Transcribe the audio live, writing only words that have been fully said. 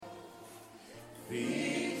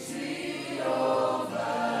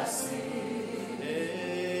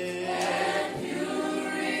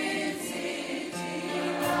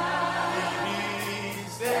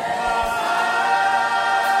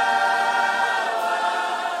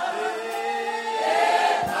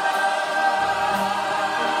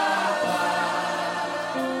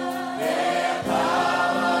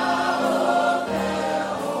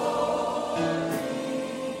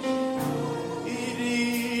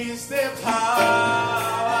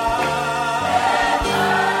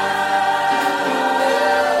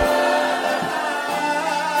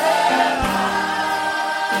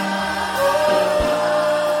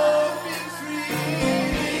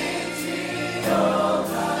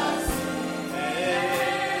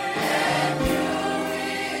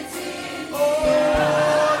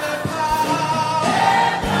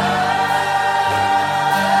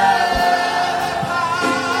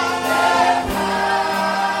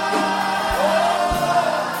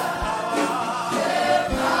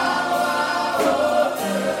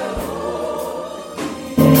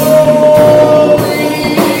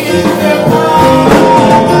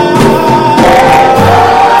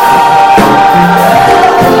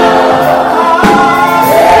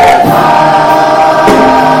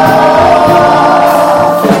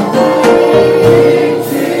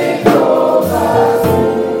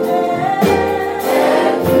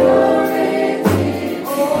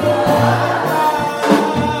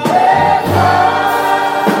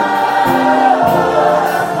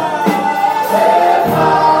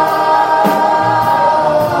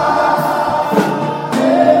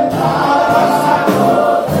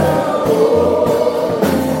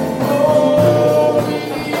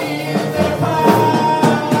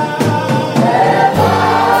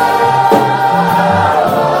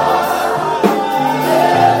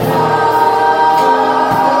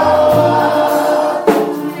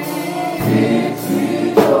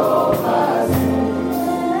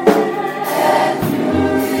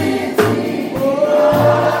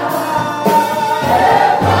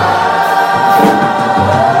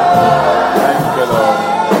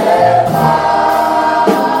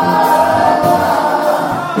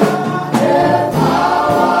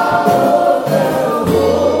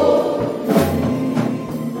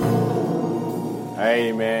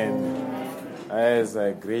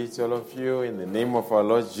of our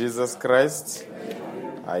Lord Jesus Christ.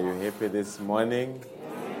 Are you happy this morning?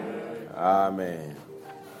 Amen.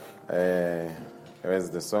 As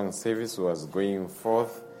the song service was going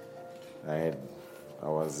forth, I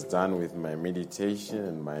was done with my meditation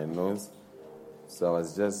and my notes, so I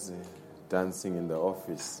was just dancing in the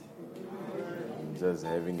office, and just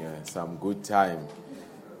having some good time.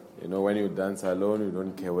 You know, when you dance alone, you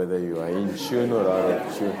don't care whether you are in tune or out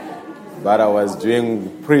of tune. But I was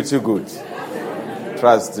doing pretty good.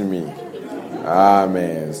 Trust me.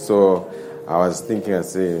 Amen. So I was thinking, I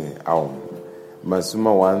say,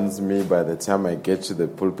 Masuma wants me, by the time I get to the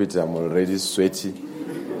pulpit, I'm already sweaty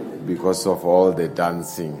because of all the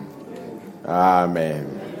dancing.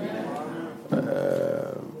 Amen.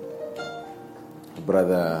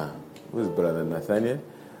 Who's Brother Nathaniel?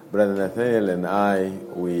 Brother Nathaniel and I,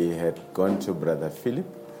 we had gone to Brother Philip.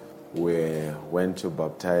 We went to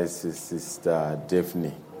baptize his sister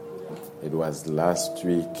Daphne. It was last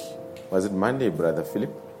week. Was it Monday, Brother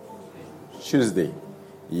Philip? Tuesday.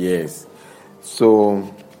 Yes. So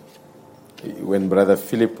when Brother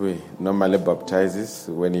Philip normally baptizes,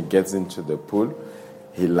 when he gets into the pool,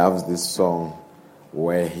 he loves this song,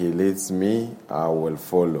 "Where he leads me, I will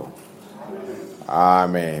follow."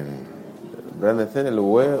 Amen. Brother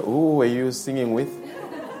Nathaniel, who were you singing with?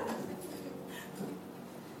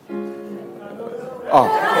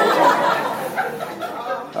 Oh.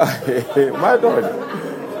 My God.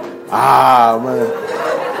 Man.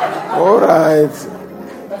 All right.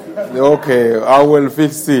 Okay, I will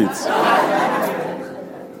fix it.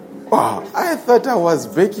 Oh, I thought I was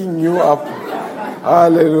backing you up.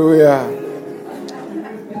 Hallelujah.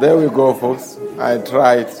 There we go, folks. I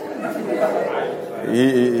tried.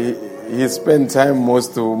 He spent time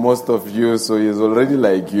most of you, so he's already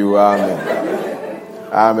like you. Amen.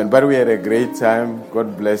 Amen. But we had a great time.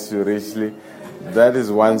 God bless you richly. That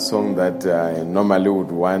is one song that I normally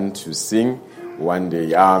would want to sing one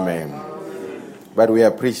day. Amen. But we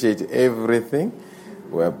appreciate everything.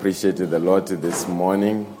 We appreciate the Lord this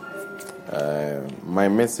morning. My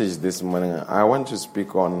message this morning, I want to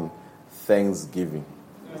speak on Thanksgiving.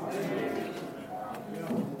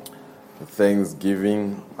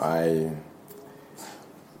 Thanksgiving, I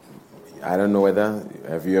don't know whether,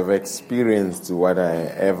 have you ever experienced what I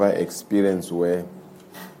ever experienced, where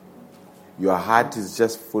your heart is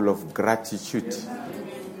just full of gratitude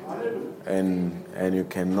and you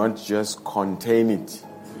cannot just contain it.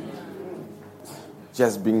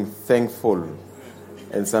 Just being thankful.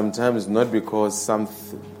 And sometimes not because some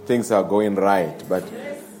things are going right, but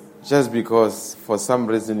just because for some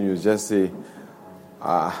reason you just say,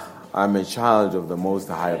 I'm a child of the Most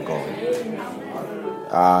High God.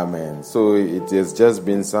 Amen. So it has just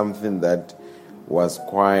been something that was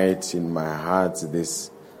quite in my heart, this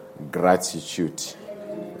gratitude.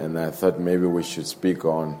 And I thought maybe we should speak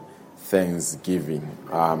on Thanksgiving.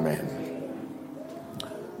 Amen.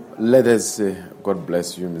 Let us, God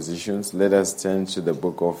bless you musicians, let us turn to the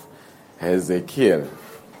book of Hezekiel.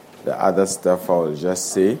 The other stuff I will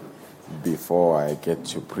just say before I get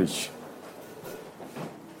to preach.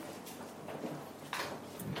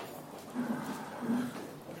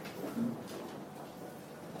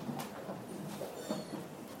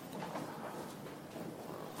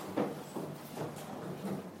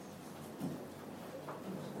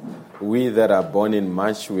 We that are born in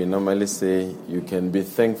March, we normally say you can be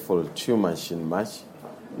thankful too much in March.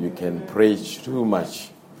 You can preach too much.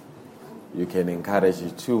 You can encourage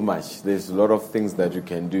too much. There's a lot of things that you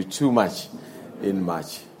can do too much in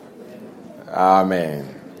March.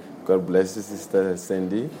 Amen. God bless you, Sister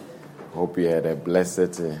Sandy. Hope you had a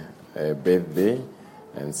blessed birthday.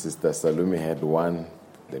 And Sister Salome had one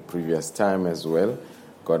the previous time as well.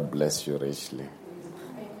 God bless you richly.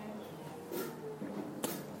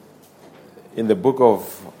 In the book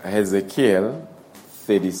of Hezekiel,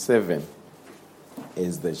 37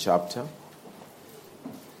 is the chapter.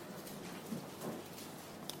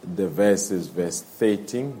 The verse is verse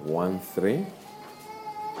 13, 1-3.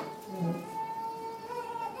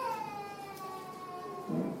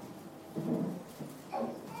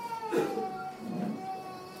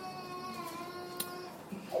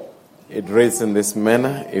 It reads in this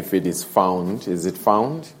manner, if it is found. Is it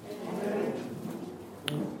found?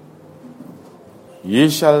 Ye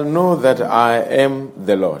shall know that I am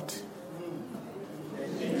the Lord.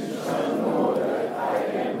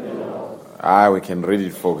 We can read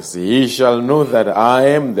it, folks. Ye shall know that I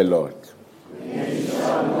am the Lord. Ye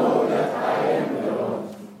shall know that I am the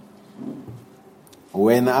Lord.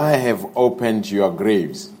 When I have opened your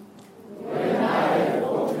graves. When I have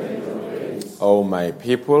opened your graves. O my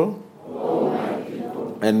people. O my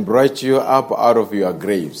people. And brought you up out of your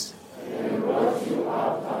graves. And brought you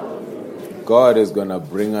God is going to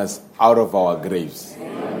bring us out of our graves.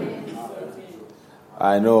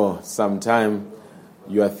 I know sometimes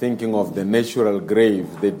you are thinking of the natural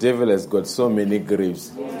grave. The devil has got so many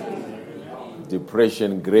graves.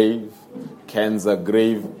 Depression grave, cancer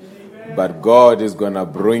grave. But God is going to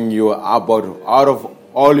bring you out of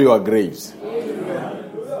all your graves.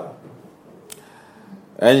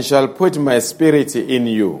 And shall put my spirit in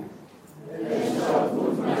you.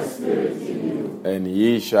 And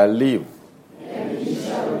ye shall live.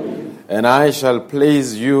 And I shall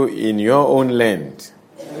place you in your own land.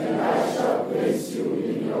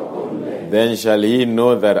 Then shall he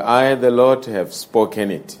know that I, the Lord, have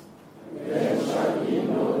spoken it.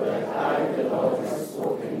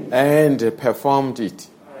 And performed it.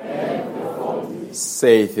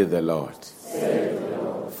 Saith the Lord.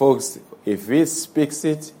 Folks, if he speaks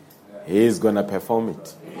it, he is going to perform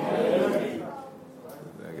it.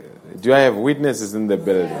 Do I have witnesses in the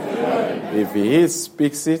building? If he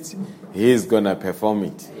speaks it, he is going to perform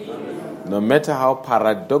it. No matter how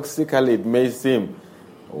paradoxical it may seem,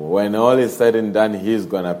 when all is said and done, he is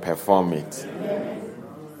going to perform it.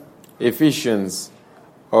 Ephesians,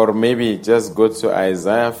 or maybe just go to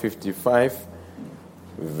Isaiah 55,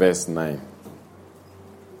 verse 9.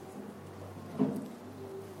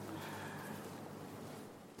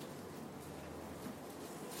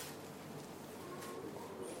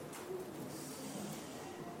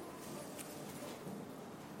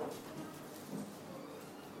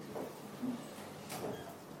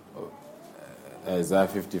 Isaiah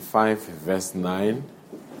 55, verse 9.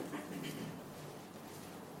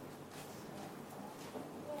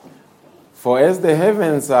 For as the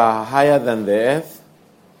heavens are higher than the earth,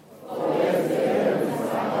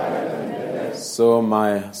 so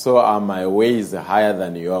are my ways higher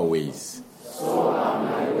than your ways.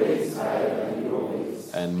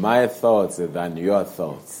 And my thoughts than your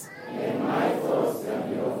thoughts.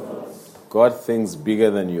 God thinks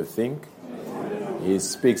bigger than you think. He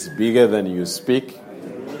speaks bigger than you speak.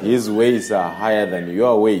 His ways are higher than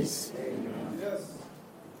your ways.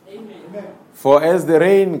 For as the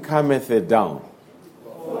rain cometh down,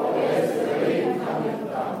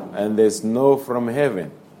 and the snow from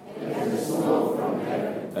heaven,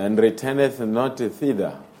 and returneth not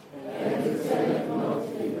thither,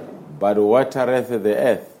 but watereth the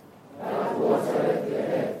earth,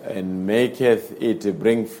 and maketh it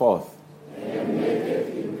bring forth,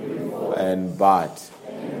 and bud,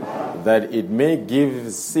 that it may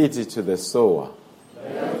give seed to the sower,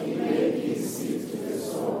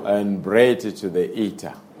 and bread to the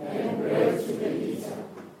eater.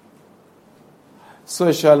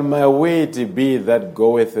 So shall my word be that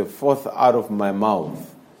goeth forth out of my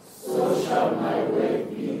mouth.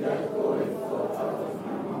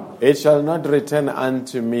 It shall not return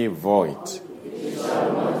unto me void.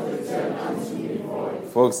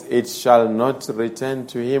 Folks, it shall not return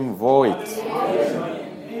to him void.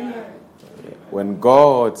 When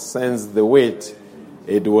God sends the word,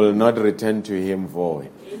 it will not return to him void.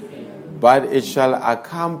 But it shall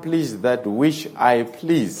accomplish that which I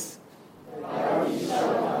please.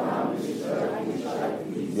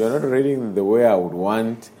 You're not reading the way I would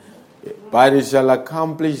want. But it shall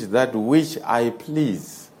accomplish that which I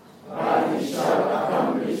please.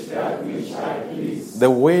 The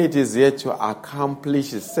word is here to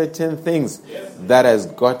accomplish certain things that has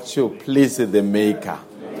got to please the Maker.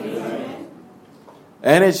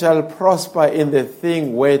 And it shall prosper in the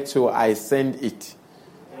thing whereto I send it.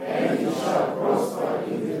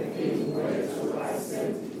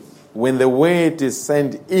 When the word is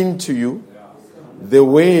sent into you, the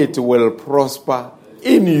word will prosper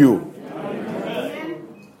in you.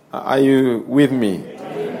 Are you with me?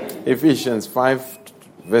 Ephesians 5,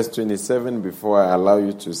 verse 27, before I allow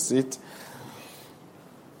you to sit.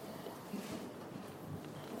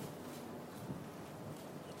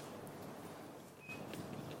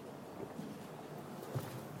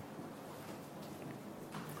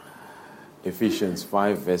 Ephesians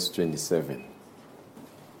 5, verse 27.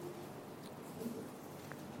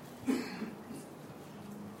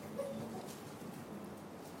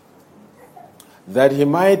 That he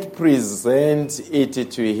might present it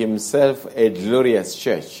to himself a glorious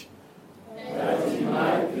church.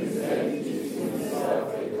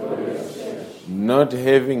 Not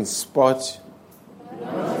having spot,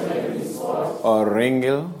 or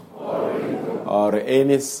wrinkle, or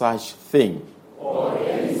any such thing.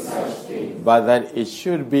 But that it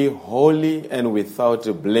should be holy and without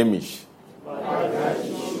blemish.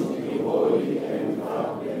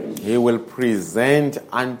 He will present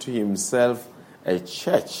unto himself a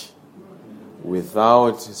church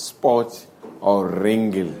without spot or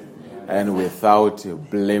wrinkle and without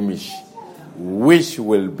blemish. which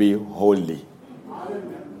will be holy.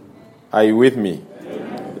 Are you with me?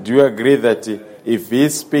 Do you agree that if he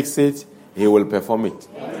speaks it, he will perform it?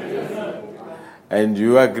 And do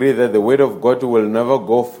you agree that the word of God will never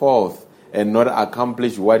go forth and not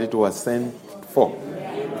accomplish what it was sent for?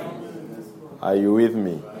 Are you with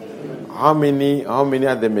me? How many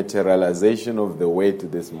are the materialization of the word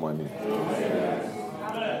this morning?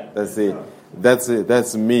 That's it.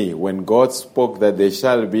 That's me. When God spoke that there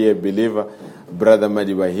shall be a believer, Brother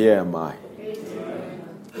Madiba, here am I.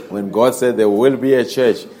 When God said there will be a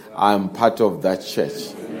church, I'm part of that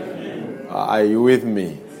church. Are you with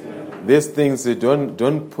me? These things,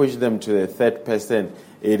 don't push them to the third person.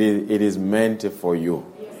 It is meant for you.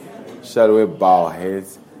 Shall we bow our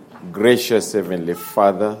heads? Gracious Heavenly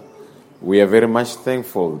Father, we are very much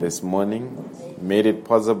thankful this morning. Made it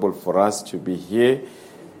possible for us to be here.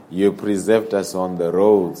 You preserved us on the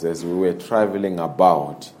roads as we were traveling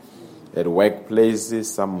about. At workplaces,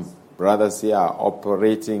 some brothers here are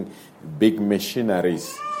operating big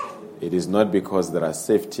machineries. It is not because there are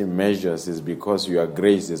safety measures, it's because your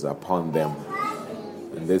grace is upon them.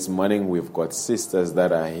 And this morning we've got sisters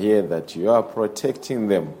that are here that you are protecting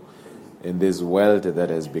them in this world that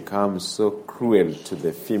has become so cruel to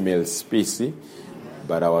the female species.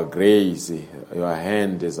 But our grace, your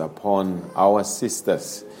hand is upon our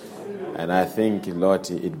sisters. And I think, Lord,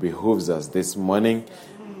 it behooves us this morning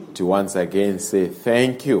to once again say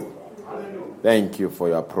thank you. Thank you for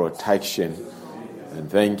your protection. And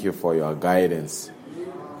thank you for your guidance.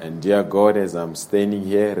 And dear God, as I'm standing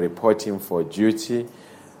here reporting for duty,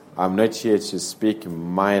 I'm not here to speak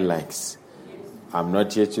my likes. I'm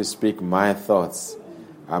not here to speak my thoughts.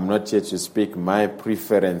 I'm not here to speak my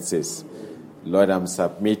preferences. Lord, I'm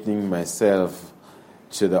submitting myself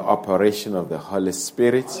to the operation of the Holy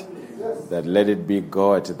Spirit, that let it be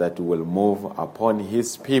God that will move upon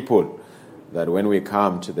his people, that when we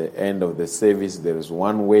come to the end of the service, there is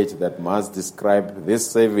one word that must describe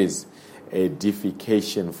this service: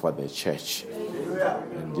 edification for the church.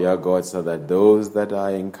 And dear God, so that those that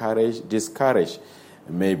are discouraged,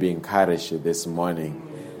 may be encouraged this morning.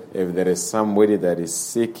 If there is somebody that is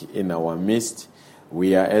sick in our midst,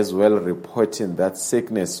 we are as well reporting that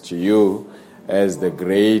sickness to you as the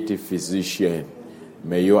great physician.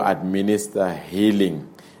 May you administer healing.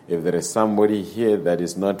 If there is somebody here that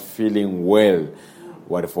is not feeling well,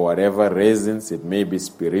 for whatever reasons, it may be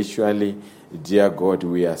spiritually, dear God,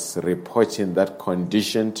 we are reporting that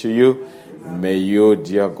condition to you. May you,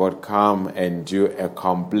 dear God, come and do a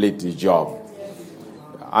complete job.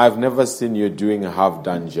 I've never seen you doing a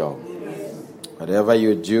half-done job. Whatever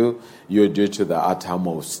you do to the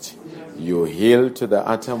uttermost. You heal to the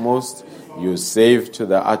uttermost. You save to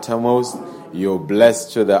the uttermost. You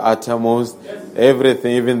bless to the uttermost.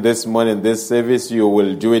 Everything, even this morning, this service, you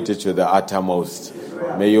will do it to the uttermost.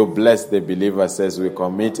 May you bless the believers as we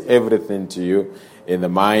commit everything to you in the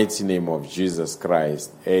mighty name of Jesus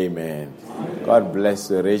Christ. Amen. God bless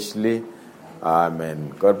you richly.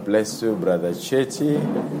 Amen. God bless you, Brother Chetty.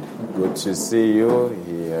 Good to see you.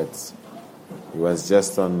 He was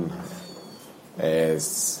just on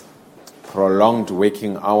prolonged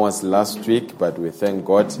working hours last week, but we thank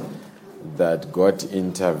God that God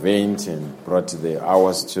intervened and brought the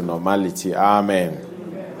hours to normality. Amen.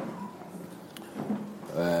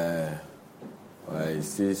 I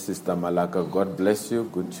see Sister Malaka. God bless you.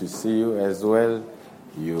 Good to see you as well.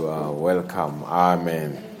 You are welcome.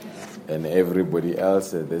 Amen. And everybody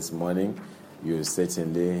else this morning, you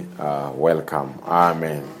certainly are welcome.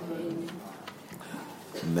 Amen.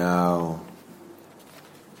 Now,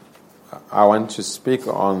 I want to speak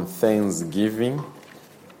on Thanksgiving.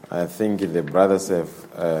 I think the brothers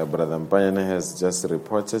Brother Mpayana has just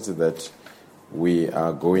reported that we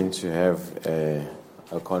are going to have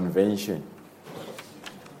a convention.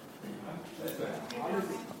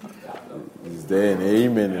 Is there an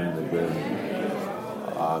amen in the building?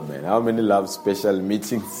 Amen. How many love special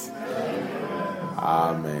meetings?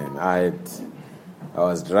 Amen. I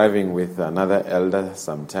was driving with another elder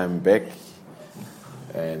some time back,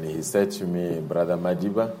 and he said to me, Brother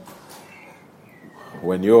Madiba,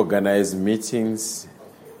 when you organize meetings,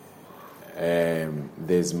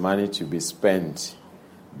 there's money to be spent.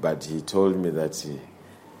 But he told me that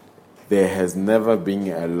there has never been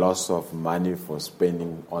a loss of money for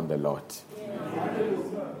spending on the Lord.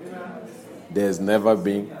 There's never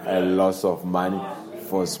been a loss of money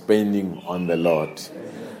for spending on the Lord.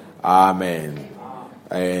 Amen.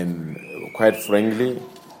 And quite frankly,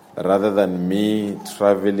 rather than me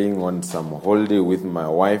traveling on some holiday with my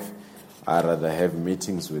wife, I'd rather have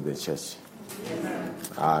meetings with the church.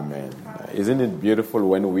 Amen. Isn't it beautiful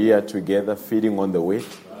when we are together feeding on the word?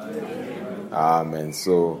 Amen.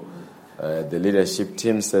 So the leadership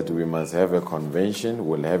team said we must have a convention.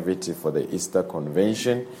 We'll have it for the Easter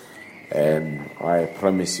convention. And I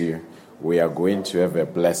promise you, we are going to have a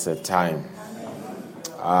blessed time.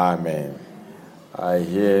 Amen. I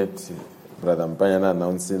heard Brother Mpanyana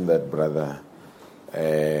announcing that Brother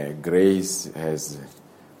Grace has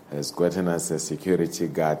gotten us a security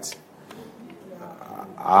guard.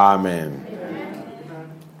 Amen.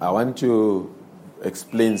 I want to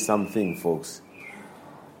explain something, folks.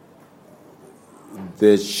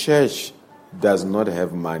 The church does not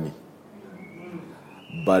have money,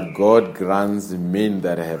 but God grants men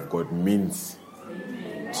that have got means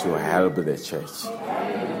to help the church.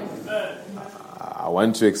 I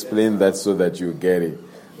want to explain that so that you get it.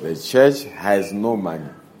 The church has no money,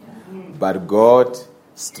 but God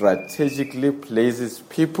strategically places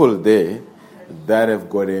people there that have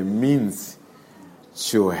got a means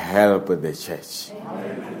to help the church.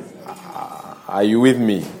 Are you with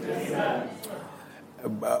me?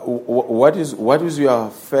 What is your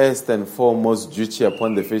first and foremost duty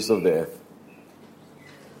upon the face of the earth?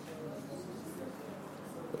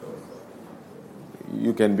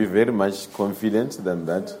 You can be very much confident than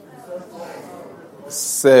that.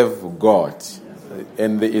 Serve God.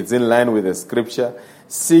 And it's in line with the scripture.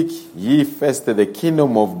 Seek ye first the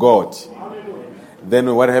kingdom of God.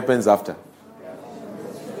 Then what happens after?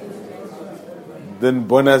 Then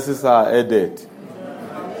bonuses are added.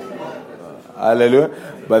 Hallelujah.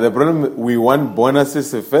 But the problem, we want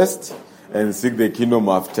bonuses first and seek the kingdom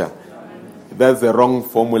after. That's the wrong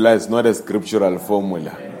formula. It's not a scriptural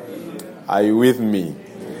formula. Are you with me?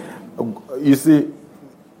 You see,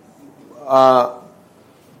 I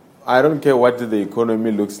don't care what the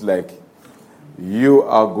economy looks like. You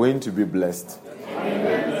are going to be blessed.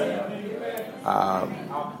 I'm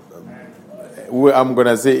going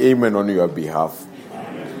to say amen on your behalf.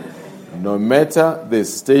 No matter the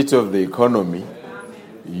state of the economy,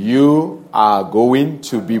 you are going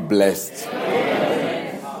to be blessed.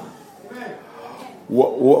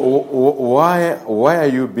 Why are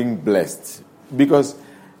you being blessed? Because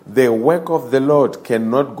the work of the Lord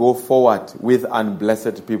cannot go forward with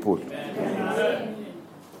unblessed people.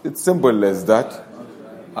 It's simple as that.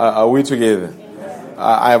 Are we together?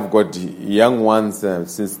 I've got young ones.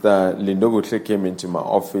 Sister Lindobutre came into my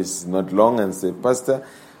office not long and said, Pastor,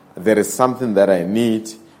 there is something that I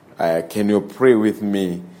need. Can you pray with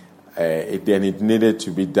me? And it needed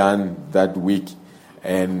to be done that week.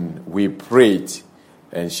 And we prayed.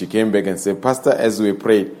 And she came back and said, Pastor, as we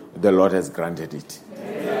prayed, the Lord has granted it.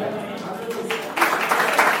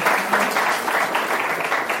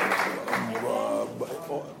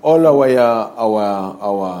 All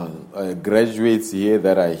our graduates here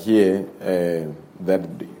that are here, that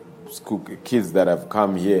school kids that have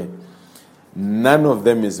come here, none of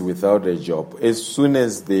them is without a job. As soon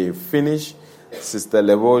as they finish, Sister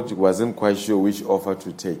Leboj wasn't quite sure which offer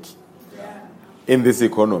to take in this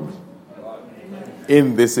economy.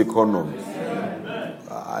 In this economy.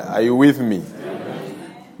 Are you with me?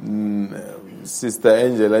 Sister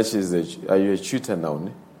Angela, are you a tutor now?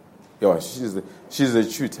 Yeah, she's a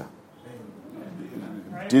tutor.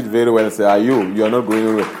 Did very well. Say, are you? You are not going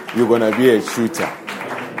away. You're going to be a tutor.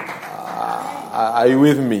 Are you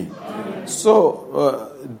with me?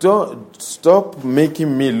 So don't stop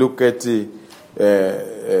making me look at the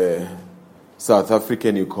South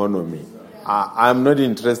African economy. I'm not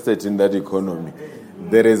interested in that economy.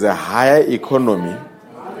 There is a higher economy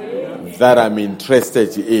that I'm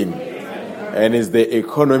interested in, and it's the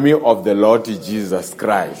economy of the Lord Jesus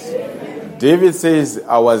Christ. David says,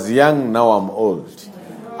 I was young, now I'm old.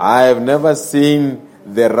 I have never seen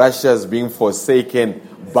the righteous being forsaken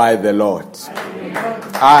by the Lord.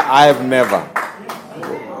 I have never.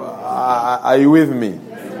 Are you with me?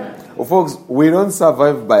 Well, folks, we don't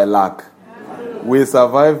survive by luck. We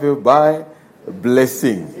survive by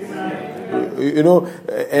blessing. You know,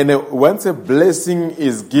 and once a blessing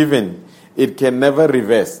is given, it can never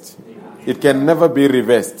reversed. It can never be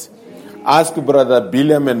reversed. Ask Brother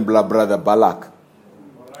Bilam and Brother Balak.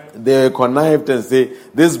 They connived and say,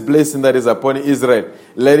 this blessing that is upon Israel,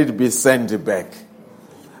 let it be sent back.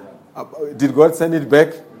 Did God send it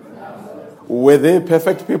back? Were they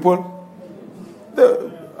perfect people?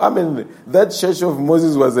 That church of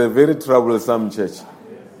Moses was a very troublesome church.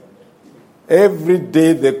 Every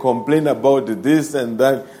day they complain about this and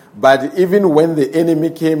that. But even when the enemy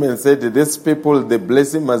came and said, these people, the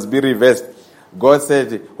blessing must be reversed, God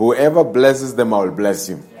said, whoever blesses them, I will bless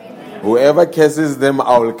him. Whoever curses them,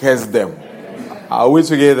 I will curse them. Are we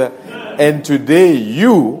together? And today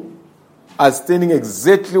you are standing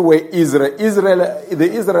exactly where the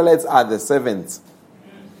Israelites are the servants.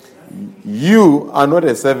 You are not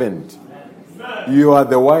a servant. You are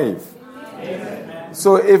the wife.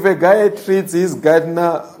 So if a guy treats his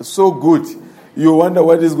gardener so good, you wonder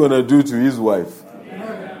what he's going to do to his wife.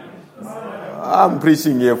 I'm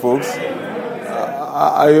preaching here, folks.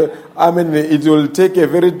 I mean, it will take a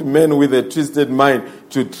very man with a twisted mind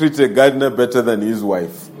to treat a gardener better than his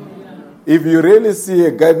wife. If you really see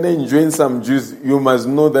a gardener enjoying some juice, you must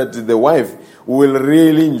know that the wife will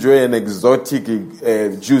really enjoy an exotic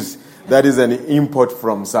juice that is an import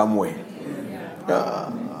from somewhere.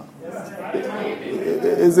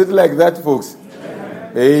 Is it like that, folks?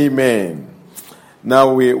 Amen.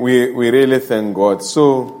 Now we really thank God.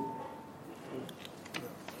 So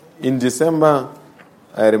in December,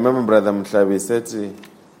 I remember Brother Mhlabi said,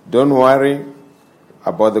 don't worry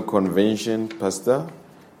about the convention, Pastor.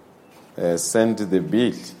 Send the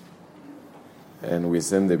bill. And we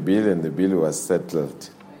sent the bill, and the bill was settled.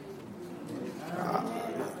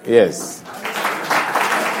 Yes.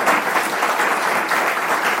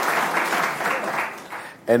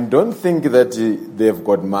 And don't think that they've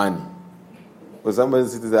got money. Or somebody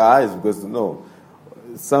says, it's because no.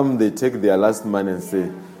 Some, they take their last money and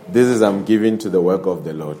say, this is I'm giving to the work of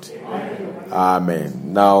the Lord.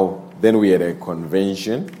 Amen. Now, then we had a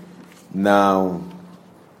convention. Now,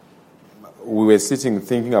 we were sitting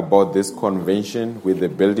thinking about this convention with the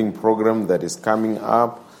building program that is coming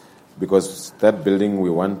up, because that building we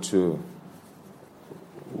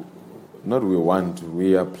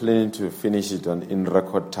are planning to finish it in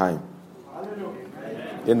record time.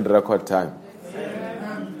 In record time.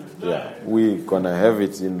 Yeah, we're going to have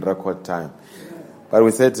it in record time. But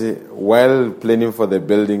we said, while planning for the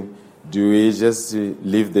building, do we just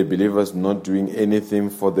leave the believers not doing anything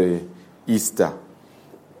for the Easter?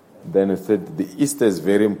 Then we said, the Easter is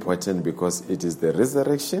very important because it is the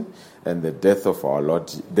resurrection and the death of our Lord,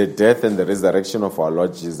 the death and the resurrection of our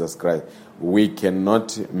Lord Jesus Christ. We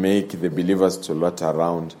cannot make the believers to lot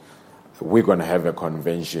around. We're going to have a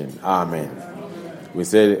convention. Amen. We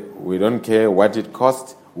said, we don't care what it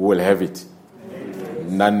costs, we will have it.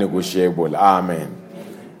 Non-negotiable. Amen.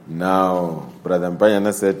 Now, Brother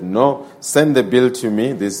Mpanyana said, no, send the bill to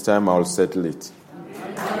me. This time I'll settle it.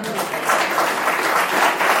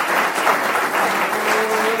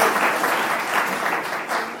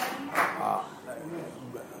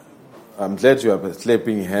 I'm glad you are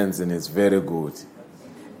clapping hands, and it's very good.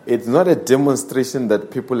 It's not a demonstration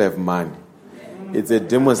that people have money. It's a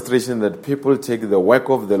demonstration that people take the work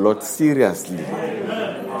of the Lord seriously.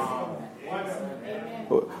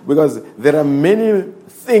 Because there are many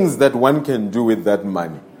things that one can do with that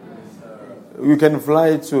money. You can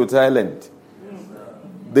fly to Thailand.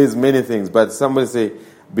 There's many things, but somebody say,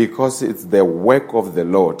 because it's the work of the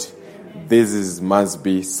Lord, must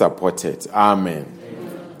be supported. Amen.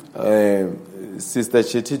 Sister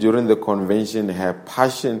Chetty, during the convention, her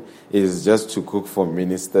passion is just to cook for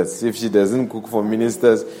ministers. If she doesn't cook for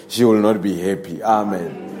ministers, she will not be happy.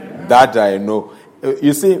 Amen. That I know.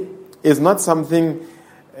 You see, it's not something,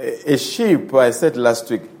 a sheep, I said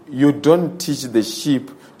last week, you don't teach the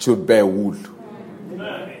sheep to bear wool.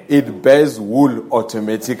 It bears wool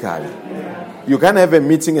automatically. You can't have a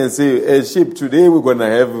meeting and say, hey, sheep, today we're going to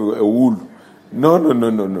have a wool.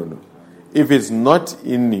 No. If it's not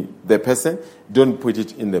in the person, don't put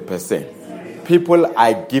it in the person. People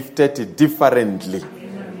are gifted differently.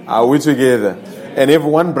 Are we together? And if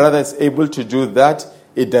one brother is able to do that,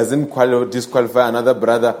 it doesn't disqualify another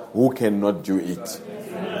brother who cannot do it.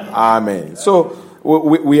 Amen. So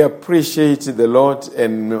we appreciate the Lord,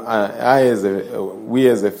 and we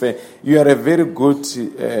as a family, you are a very good,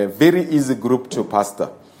 very easy group to pastor.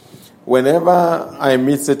 Whenever I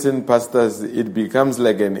meet certain pastors, it becomes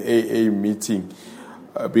like an AA meeting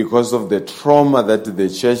because of the trauma that the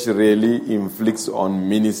church really inflicts on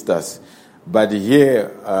ministers. But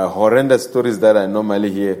here, horrendous stories that I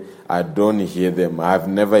normally hear, I don't hear them. I've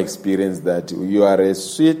never experienced that. You are a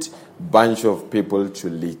sweet bunch of people to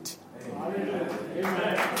lead.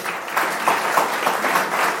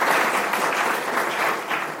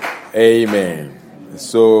 Amen.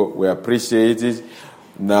 So we appreciate it.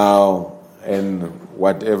 Now, and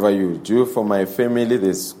whatever you do for my family,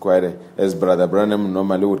 there's as Brother Branham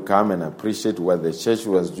normally would come and appreciate what the church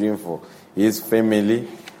was doing for his family.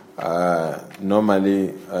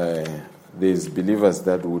 Normally, there's believers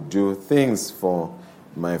that would do things for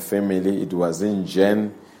my family. It was in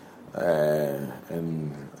Jen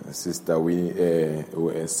and Sister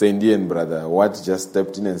Sandy and Brother Watt just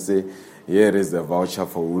stepped in and said, here is the voucher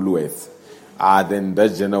for Woolworth. Then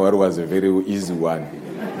that January was a very easy one.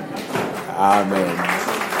 Amen.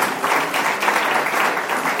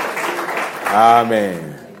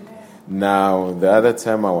 Amen. Now, the other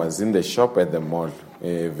time I was in the shop at the mall,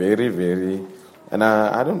 and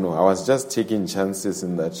I don't know, I was just taking chances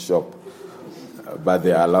in that shop, but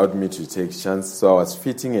they allowed me to take chances. So I was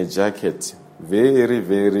fitting a jacket,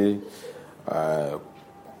 very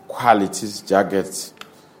quality jacket,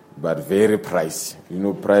 but very pricey. You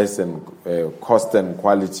know, price and cost and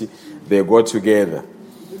quality, they go together.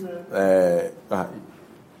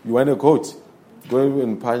 You want a coat? Go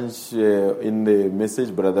and punch in the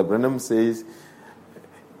message. Brother Branham says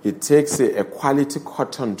it takes a quality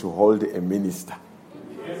cotton to hold a minister.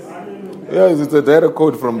 Yes, it's a direct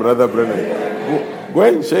quote from Brother Branham. Go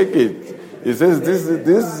and check it. He says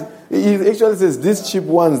this. He actually says these cheap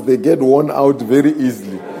ones, they get worn out very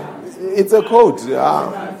easily. It's a quote.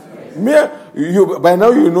 By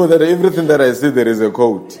now you know that everything that I say there is a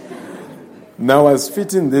quote. Now I was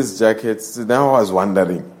fitting these jackets. Now I was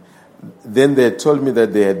wondering. Then they told me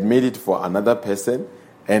that they had made it for another person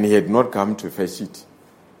and he had not come to fetch it.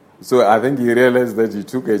 So I think he realized that he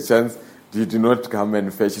took a chance. He did not come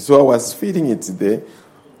and fetch it. So I was fitting it there.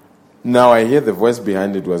 Now I hear the voice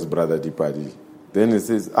behind it was Brother Dipadi. Then he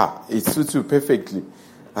says, it suits you perfectly.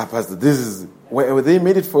 Pastor, this is where they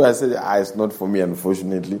made it for. I said, it's not for me,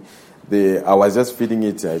 unfortunately. I was just fitting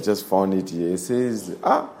it. I just found it here. He says,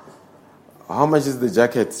 how much is the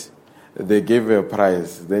jacket? They gave a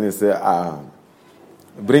price. Then he said,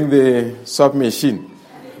 bring the swap machine.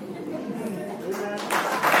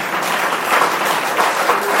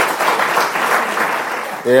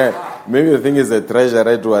 Yeah, maybe the thing is the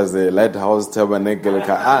treasurer, it was the Lighthouse Tabernacle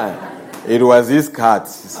car. It was his card.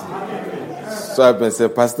 So I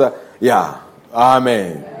said, Pastor,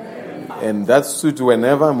 amen. And that suit,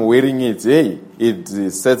 whenever I'm wearing it,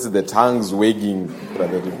 it sets the tongues wagging,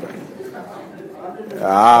 Brother Dipadi.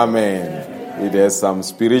 Amen. It has some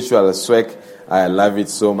spiritual swag. I love it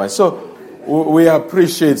so much. So we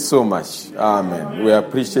appreciate so much. Amen. We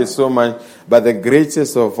appreciate so much. But the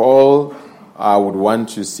greatest of all, I would want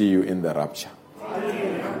to see you in the rapture.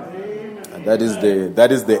 And that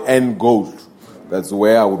is the end goal. That's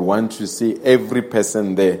where I would want to see every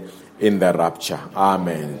person there in the rapture.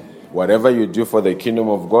 Amen. Whatever you do for the kingdom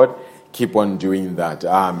of God, keep on doing that.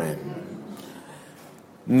 Amen.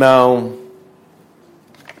 Now,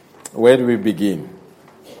 where do we begin?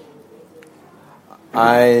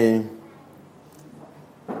 I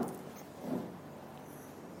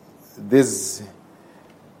was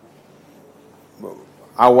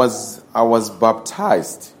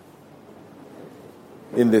baptized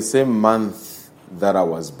in the same month that I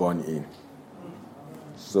was born in.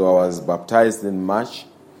 So I was baptized in March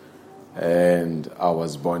and I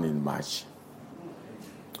was born in March.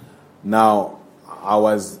 Now, I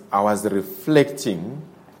was reflecting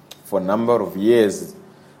for a number of years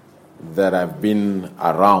that I've been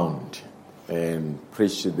around and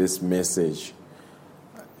preached this message.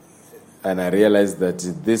 And I realized that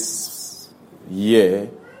this year,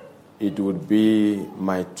 it would be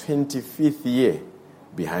my 25th year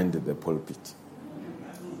behind the pulpit.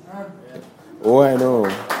 Oh, I know.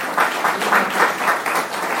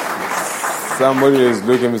 Somebody is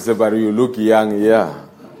looking at me and say, but you look young. Yeah.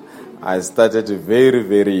 I started very,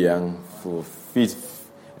 very young.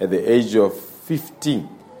 At the age of 15,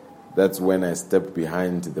 that's when I stepped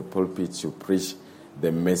behind the pulpit to preach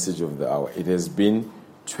the message of the hour. It has been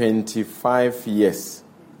 25 years.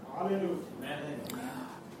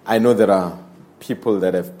 I know there are people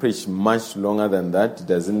that have preached much longer than that.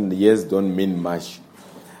 Years don't mean much.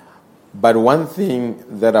 But one thing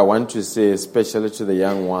that I want to say, especially to the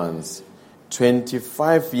young ones,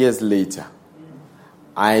 25 years later,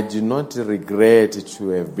 I do not regret to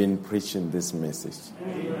have been preaching this message.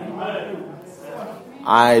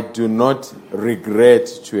 I do not regret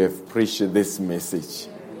to have preached this message.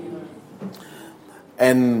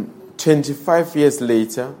 And 25 years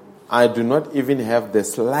later, I do not even have the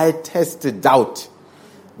slightest doubt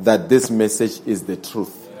that this message is the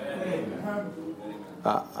truth.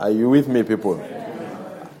 Are you with me, people?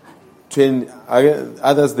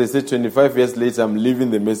 Others, they say 25 years later, I'm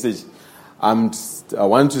leaving the message. I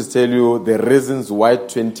want to tell you the reasons why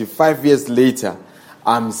 25 years later,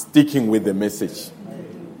 I'm sticking with the message.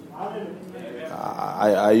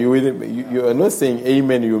 Are you with me? You are not saying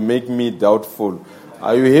amen, you make me doubtful.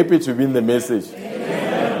 Are you happy to be in the message?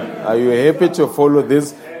 Amen. Are you happy to follow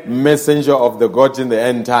this messenger of the God in the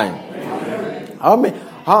end time?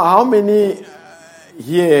 How many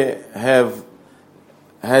here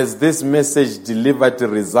has this message delivered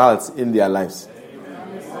results in their lives?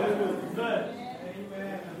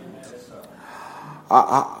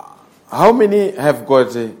 How many have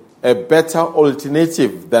got a better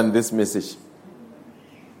alternative than this message?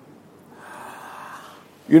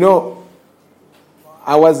 You know,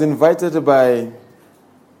 I was invited by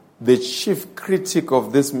the chief critic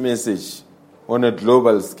of this message on a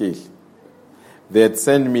global scale. They had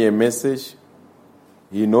sent me a message.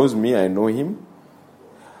 He knows me, I know him.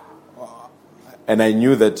 And I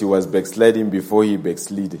knew that he was backsliding before he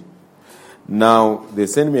backslid. Now, they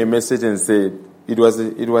sent me a message and said, it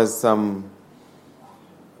was an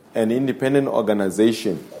independent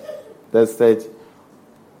organization that said,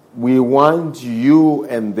 we want you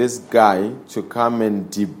and this guy to come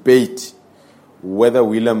and debate whether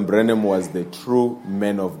William Branham was the true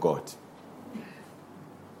man of God.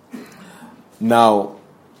 Now,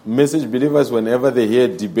 message believers, whenever they hear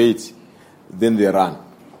debate, then they run.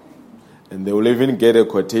 And they will even get a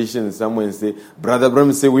quotation somewhere and say, Brother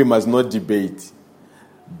Branham said we must not debate.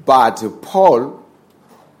 But Paul,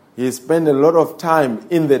 he spent a lot of time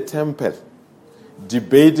in the temple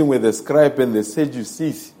debating with the scribe and the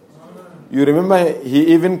Sadducees. You remember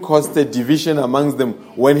he even caused a division amongst them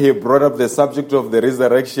when he brought up the subject of the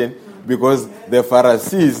resurrection, because the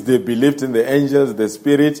Pharisees, they believed in the angels, the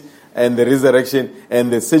spirit, and the resurrection,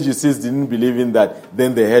 and the Sadducees didn't believe in that.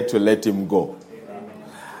 Then they had to let him go.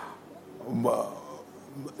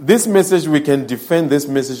 This message, we can defend this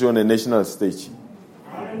message on a national stage.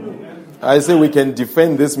 I say we can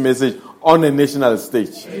defend this message on a national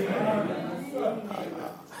stage.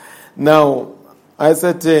 Now, I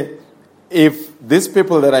said, if these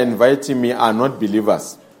people that are inviting me are not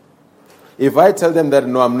believers, if I tell them that,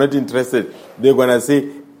 no, I'm not interested, they're going to say,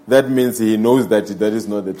 that means he knows that that is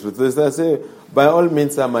not the truth. So I say, by all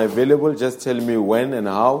means, I'm available. Just tell me when and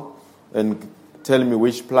how, and tell me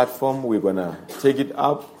which platform we're going to take it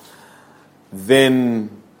up. Then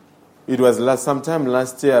it was sometime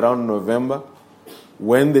last year around November,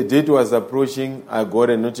 when the date was approaching, I got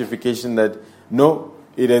a notification that, no,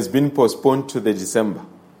 it has been postponed to the December.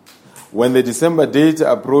 When the December date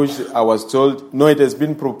approached, I was told, no, it has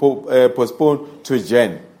been postponed to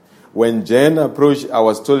Jan. When Jan approached, I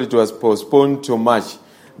was told it was postponed to March.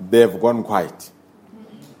 They've gone quiet.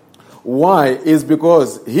 Why? It's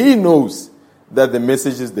because he knows that the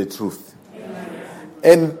message is the truth.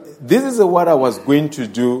 And this is what I was going to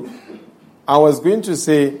do. I was going to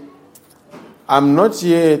say, I'm not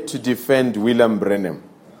here to defend William Branham.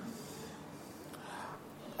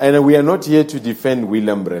 And we are not here to defend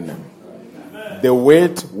William Branham. The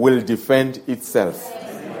word will defend itself.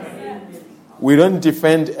 We don't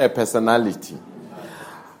defend a personality.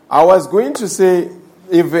 I was going to say,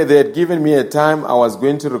 if they had given me a time, I was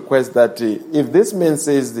going to request that if this man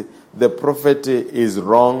says the prophet is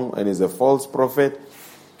wrong and is a false prophet,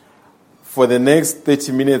 for the next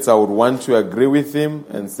 30 minutes I would want to agree with him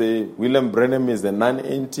and say, William Branham is a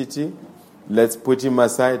non-entity. Let's put him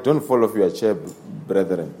aside. Don't fall off your chair,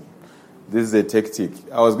 brethren. This is a tactic.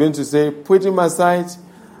 I was going to say, put him aside.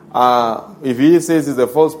 If he says he's a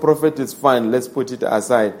false prophet, it's fine. Let's put it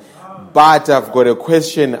aside. But I've got a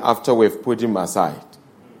question after we've put him aside.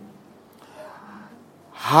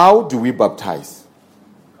 How do we baptize?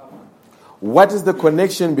 What is the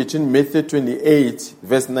connection between Matthew 28,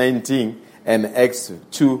 verse 19, and Acts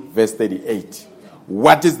 2, verse 38?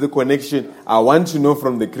 What is the connection? I want to know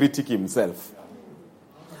from the critic himself.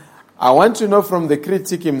 I want to know from the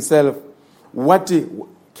critic himself,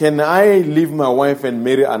 can I leave my wife and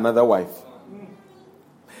marry another wife?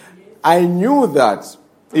 I knew that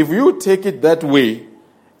if you take it that way,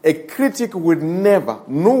 a critic would never,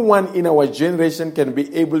 no one in our generation can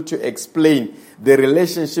be able to explain the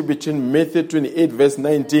relationship between Matthew 28 verse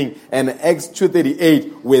 19 and Acts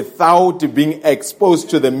 2:38 without being exposed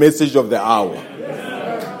to the message of the hour.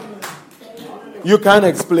 You can't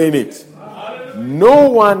explain it. No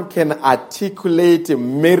one can articulate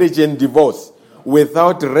marriage and divorce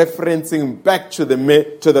without referencing back to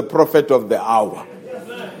the prophet of the hour.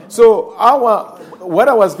 So I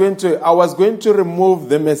was going to remove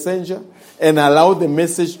the messenger and allow the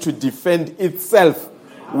message to defend itself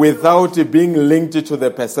without being linked to the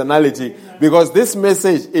personality. Because this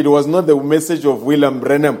message, it was not the message of William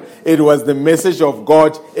Branham. It was the message of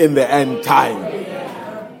God in the end time.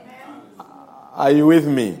 Are you with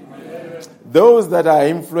me? Those that are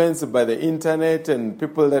influenced by the internet and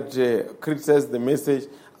people that criticize the message,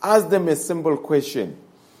 ask them a simple question.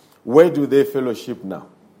 Where do they fellowship now?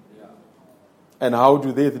 And how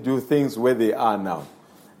do they do things where they are now?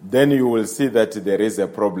 Then you will see that there is a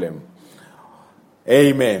problem.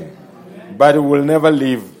 Amen. But we will never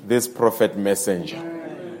leave this prophet messenger.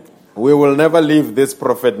 We will never leave this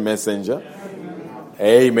prophet messenger.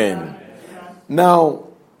 Amen. Now,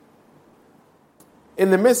 in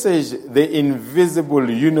the message, the invisible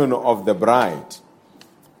union of the bride,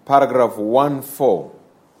 paragraph 1:4,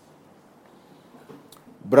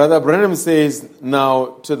 Brother Branham says,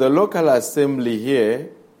 now to the local assembly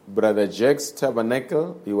here, Brother Jack's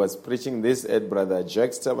Tabernacle, he was preaching this at Brother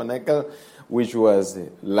Jack's Tabernacle, which was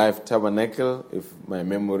Life Tabernacle, if my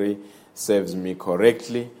memory serves me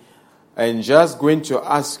correctly. And just going to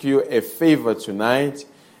ask you a favor tonight,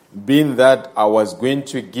 being that I was going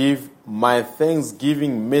to give my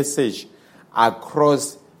Thanksgiving message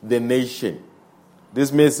across the nation.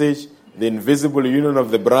 This message, the invisible union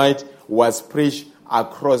of the bride, was preached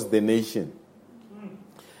across the nation.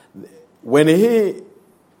 When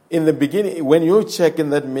in the beginning, when you check in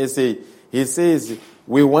that message, he says,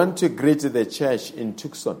 we want to greet the church in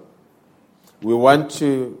Tucson. We want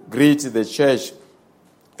to greet the church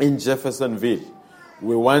in Jeffersonville.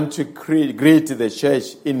 We want to greet the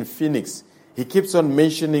church in Phoenix. He keeps on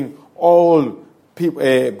mentioning all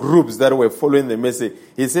groups that were following the message.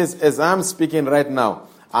 He says, as I'm speaking right now,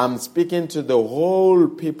 I'm speaking to the whole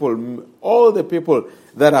people, all the people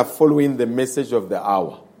that are following the message of the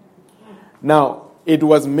hour. Now, it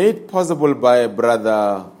was made possible by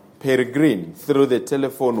Brother Peregrine through the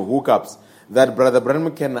telephone hookups that Brother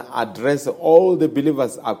Branham can address all the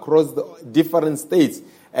believers across the different states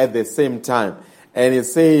at the same time. And it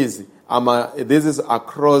says, this is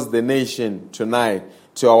across the nation tonight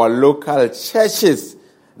to our local churches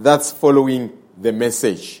that's following the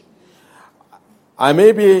message. I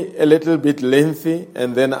may be a little bit lengthy,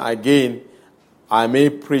 and then again, I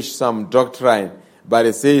may preach some doctrine, but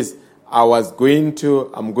it says, I'm going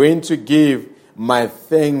to give my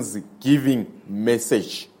Thanksgiving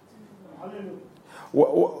message.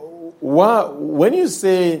 When you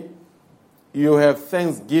say you have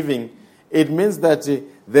Thanksgiving, it means that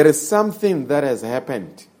there is something that has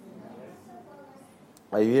happened.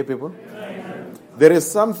 Are you here, people? Amen. There is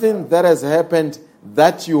something that has happened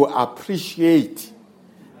that you appreciate.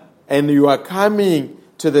 And you are coming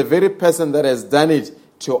to the very person that has done it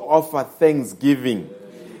to offer thanksgiving.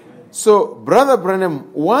 So, Brother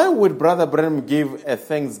Branham, why would Brother Branham give a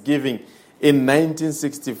thanksgiving in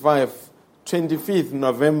 1965, 25th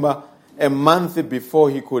November, a month before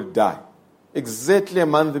he could die? Exactly a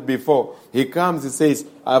month before. He comes, he says,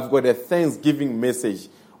 I've got a thanksgiving message.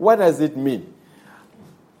 What does it mean?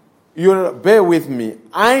 You bear with me.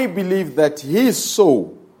 I believe that he saw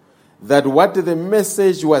that what the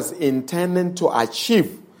message was intended to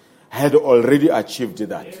achieve had already achieved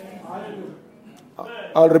that.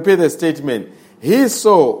 I'll repeat the statement. He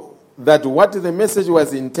saw that what the message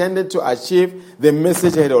was intended to achieve, the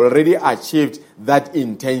message had already achieved that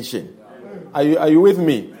intention. Are you with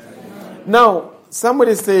me? Now,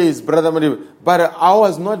 somebody says, Brother Madi, but I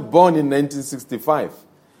was not born in 1965.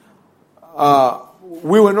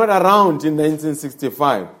 We were not around in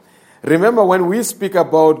 1965. Remember, when we speak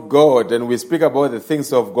about God and we speak about the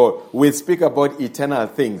things of God, we speak about eternal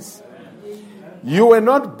things. You were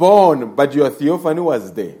not born, but your theophany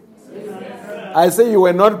was there. I say you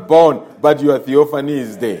were not born, but your theophany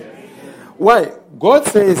is there. Why? God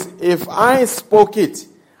says, if I spoke it,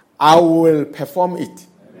 I will perform it.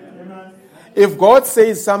 If God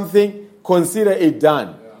says something, consider it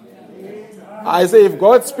done. I say, if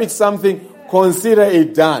God speaks something, consider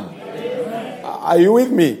it done. Are you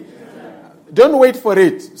with me? Don't wait for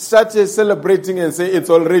it. Start celebrating and say it's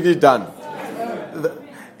already done.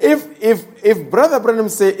 If Brother Branham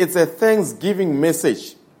say it's a Thanksgiving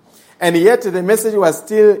message, and yet the message was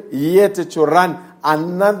still yet to run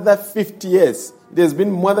another 50 years. There's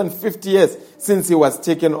been more than 50 years since he was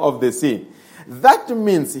taken off the scene. That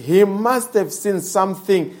means he must have seen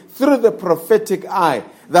something through the prophetic eye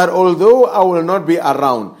that although I will not be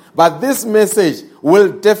around, but this message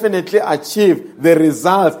will definitely achieve the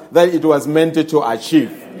results that it was meant to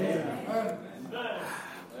achieve.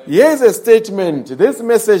 Here's a statement. This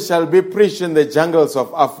message shall be preached in the jungles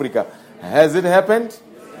of Africa. Has it happened?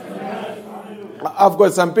 I've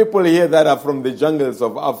got some people here that are from the jungles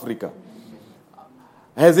of Africa.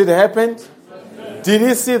 Has it happened? Did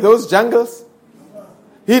he see those jungles?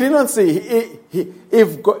 He did not see.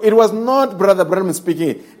 It was not Brother Branham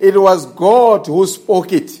speaking. It was God who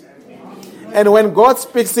spoke it. And when God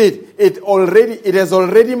speaks it, it has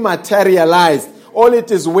already materialized. All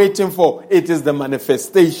it is waiting for, it is the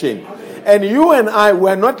manifestation. And you and I,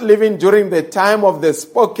 we're not living during the time of the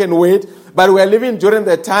spoken word, but we're living during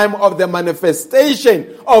the time of the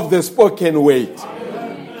manifestation of the spoken word.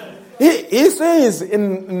 He says,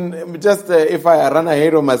 if I run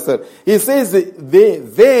ahead of myself, he says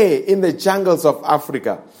they in the jungles of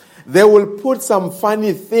Africa, they will put some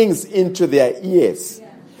funny things into their ears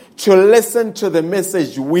to listen to the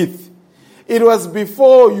message with. It was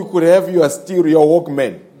before you could have your stereo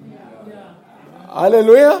Walkman.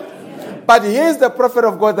 Hallelujah. But here's the prophet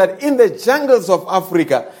of God that in the jungles of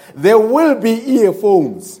Africa, there will be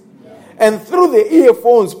earphones. And through the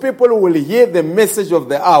earphones, people will hear the message of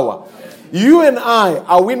the hour. You and I,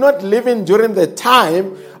 are we not living during the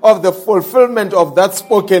time of the fulfillment of that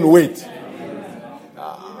spoken word?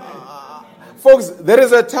 Folks, there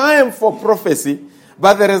is a time for prophecy,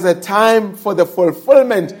 but there is a time for the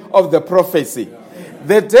fulfillment of the prophecy.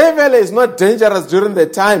 The devil is not dangerous during the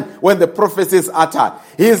time when the prophecy is uttered.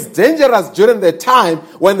 He is dangerous during the time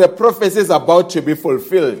when the prophecy is about to be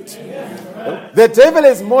fulfilled. The devil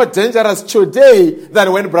is more dangerous today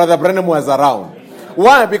than when Brother Branham was around.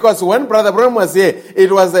 Why? Because when Brother Branham was here,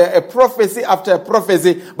 it was a prophecy after a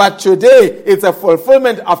prophecy, but today it's a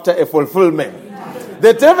fulfillment after a fulfillment.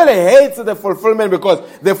 The devil hates the fulfillment because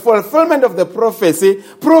the fulfillment of the prophecy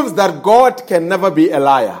proves that God can never be a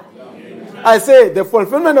liar. I say the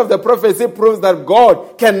fulfillment of the prophecy proves that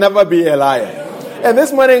God can never be a liar. And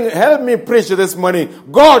this morning, help me preach this morning.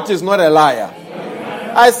 God is not a liar.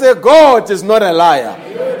 I say God is not a liar.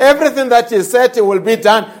 Everything that He said will be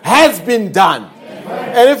done has been done.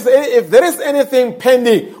 And if there is anything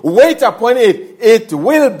pending, wait upon it. It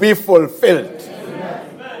will be fulfilled.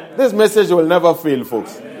 This message will never fail,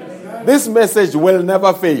 folks. This message will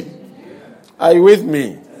never fail. Are you with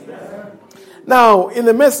me? Now, in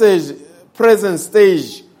the message, present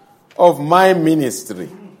stage of my ministry,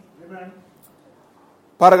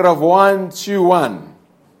 paragraph 121,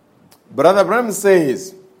 Brother Branham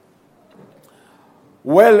says,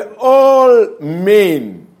 well, all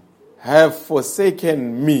men have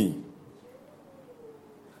forsaken me.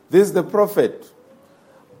 This is the prophet.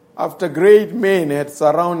 After great men had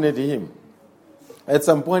surrounded him, at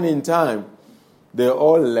some point in time, they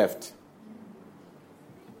all left.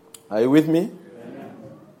 Are you with me? Amen.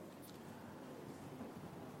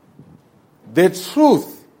 The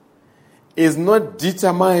truth is not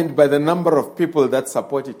determined by the number of people that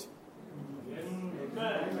support it.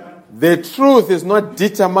 The truth is not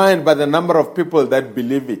determined by the number of people that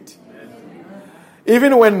believe it.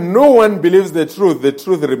 Even when no one believes the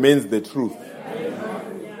truth remains the truth.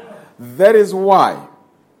 That is why,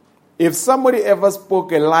 if somebody ever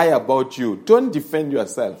spoke a lie about you, don't defend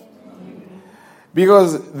yourself.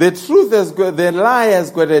 Because the lie has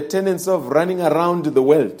got a tendency of running around the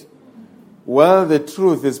world while the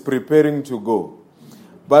truth is preparing to go.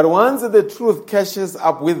 But once the truth catches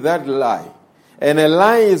up with that lie, and a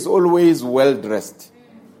lie is always well dressed,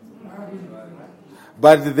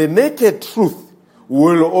 but the naked truth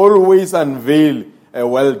will always unveil a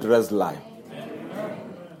well dressed lie.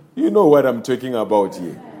 You know what I'm talking about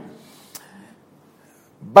here.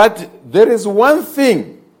 But there is one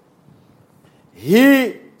thing.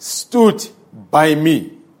 He stood by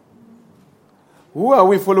me. Who are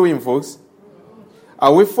we following, folks?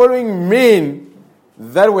 Are we following men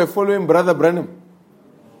that were following Brother Branham?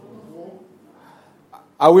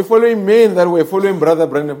 Are we following men that were following Brother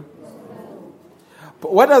Branham?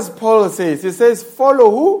 What does Paul say? He says,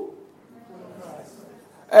 follow who?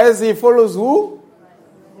 As he follows who?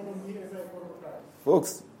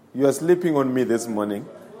 Folks, you are sleeping on me this morning.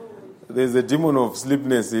 There's a demon of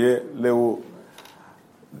sleepiness here.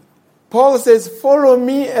 Paul says, follow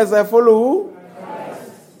me as I follow who?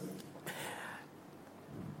 Christ.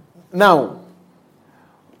 Now,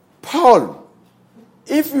 Paul,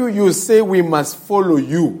 if you say we must follow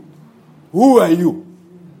you, who are you?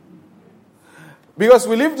 Because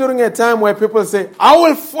we live during a time where people say, I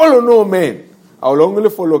will follow no man. I will only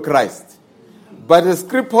follow Christ. But the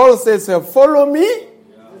script Paul says, follow me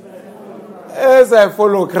as I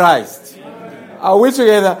follow Christ. Are we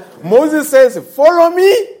together? Moses says, follow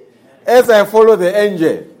me as I follow the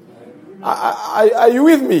angel. Are you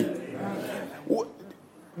with me?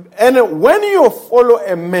 And when you follow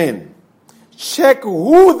a man, check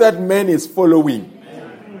who that man is following.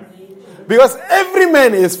 Because every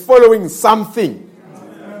man is following something.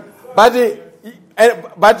 But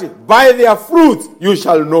by their fruits you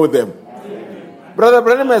shall know them. Brother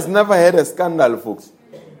Branham has never had a scandal, folks.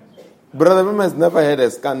 Brother Branham has never had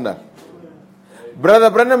a scandal. Brother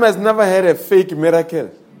Branham has never had a fake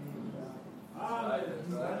miracle.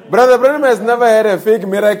 Brother Branham has never had a fake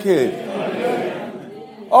miracle.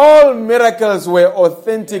 All miracles were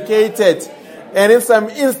authenticated, and in some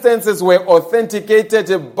instances were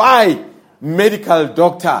authenticated by medical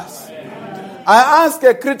doctors. I asked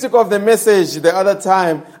a critic of the message the other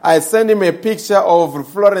time. I sent him a picture of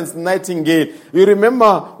Florence Nightingale. You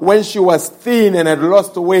remember when she was thin and had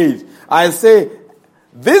lost weight? I say,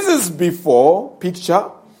 this is before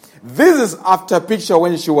picture. This is after picture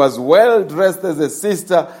when she was well dressed as a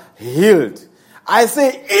sister, healed. I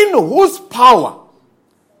say, in whose power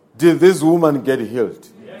did this woman get healed?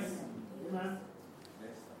 Yes.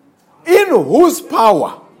 In whose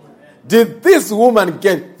power did this woman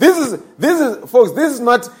get? This is, folks, this is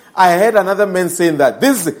not, I heard another man saying that.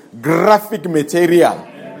 This is graphic material.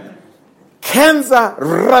 Cancer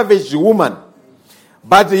ravaged woman,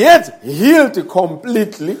 but yet healed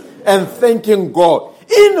completely and thanking God.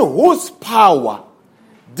 In whose power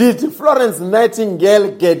did Florence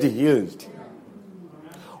Nightingale get healed?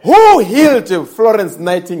 Who healed Florence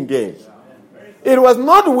Nightingale? It was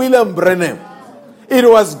not William Branham. It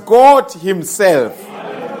was God himself.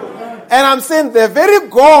 And I'm saying the very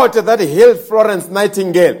God that healed Florence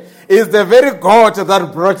Nightingale is the very God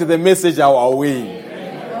that brought the message our way.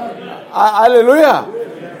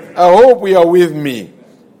 Hallelujah. I hope you are with me.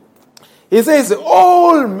 He says,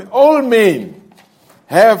 all men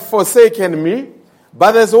have forsaken me,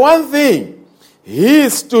 but there's one thing. He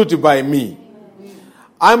stood by me.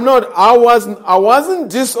 I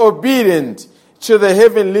wasn't disobedient to the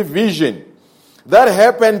heavenly vision that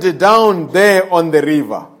happened down there on the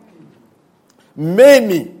river.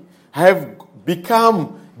 Many have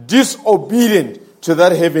become disobedient to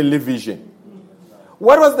that heavenly vision.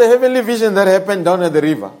 What was the heavenly vision that happened down at the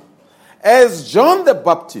river? As John the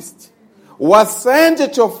Baptist was sent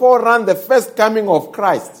to forerun the first coming of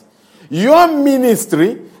Christ, your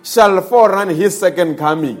ministry shall forerun his second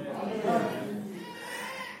coming.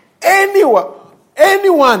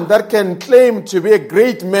 Anyone that can claim to be a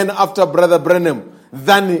great man after Brother Branham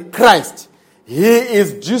than Christ, he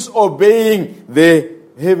is disobeying the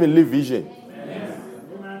heavenly vision.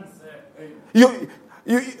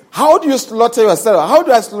 How do you slaughter yourself? How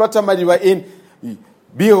do I slaughter my in?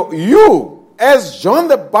 You, as John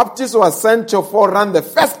the Baptist was sent to forerun the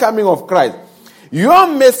first coming of Christ, your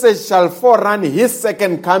message shall forerun his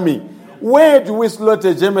second coming. Where do we slaughter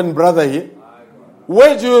a German brother here?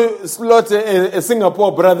 Where do you slaughter a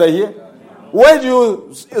Singapore brother here? Where do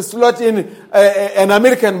you slaughter an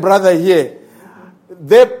American brother here?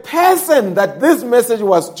 The person that this message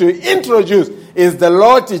was to introduce is the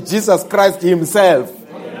Lord Jesus Christ himself.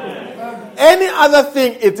 Amen. Any other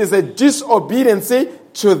thing, it is a disobedience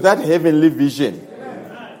to that heavenly vision.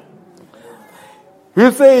 Amen.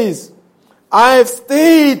 He says, I have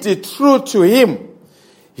stayed true to him.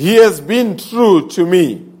 He has been true to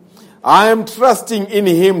me. I am trusting in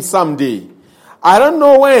him someday. I don't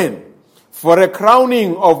know when. For a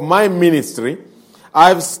crowning of my ministry,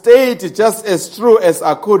 I've stayed just as true as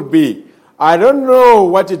I could be. I don't know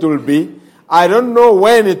what it will be. I don't know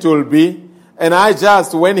when it will be. And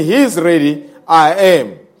when he's ready, I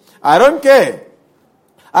am. I don't care.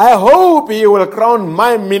 I hope he will crown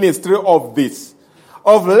my ministry of this,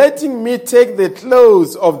 of letting me take the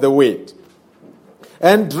clothes of the weight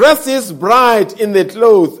and dress his bride in the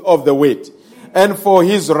clothes of the weight and for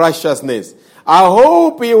his righteousness. I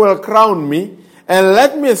hope he will crown me and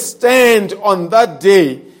let me stand on that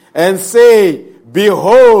day and say,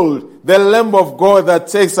 behold, the Lamb of God that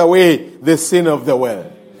takes away the sin of the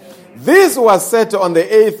world. This was said on the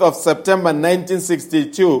 8th of September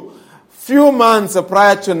 1962, few months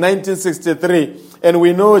prior to 1963. And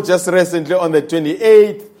we know just recently on the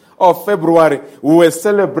 28th of February, we were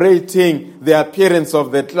celebrating the appearance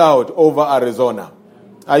of the cloud over Arizona.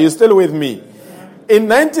 Are you still with me? In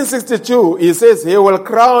 1962, he says, he will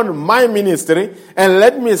crown my ministry and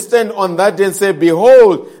let me stand on that day and say,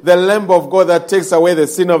 behold, the Lamb of God that takes away the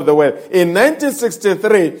sin of the world. In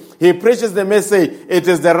 1963, he preaches the message, it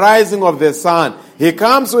is the rising of the sun. He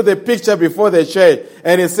comes with a picture before the church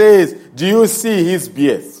and he says, do you see his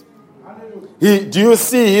beard? Do you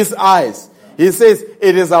see his eyes? He says,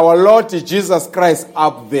 it is our Lord Jesus Christ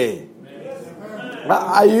up there.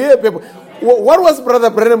 Are you here, people? What was Brother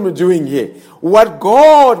Branham doing here? What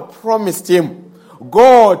God promised him,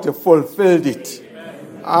 God fulfilled it.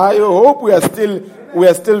 I hope we are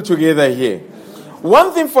still together here.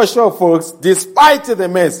 One thing for sure, folks, despite the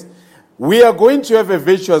mess, we are going to have a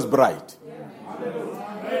virtuous bride.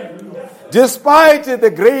 Despite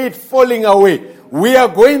the great falling away, we are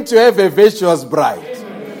going to have a virtuous bride.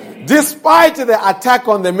 Despite the attack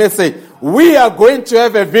on the message, we are going to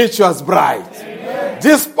have a virtuous bride.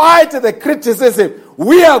 Despite the criticism,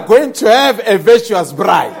 we are going to have a virtuous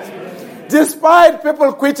bride. Despite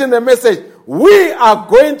people quitting the message, we are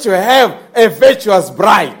going to have a virtuous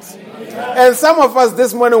bride. And some of us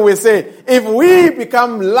this morning will say, if we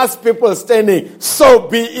become last people standing, so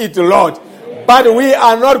be it, Lord. But we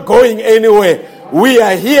are not going anywhere. We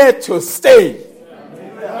are here to stay.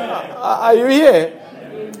 Are you here?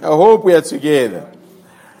 I hope we are together.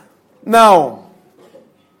 Now,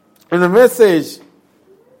 in the message,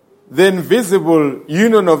 the invisible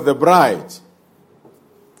union of the bride,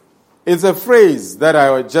 it's a phrase that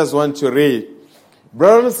I just want to read.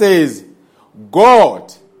 Branham says,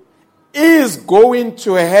 God is going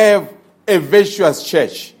to have a virtuous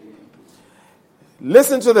church.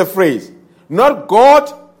 Listen to the phrase. Not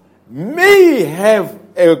God may have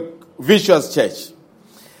a virtuous church.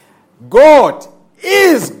 God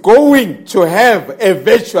is going to have a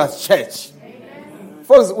virtuous church. Amen.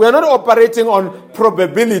 Folks, we are not operating on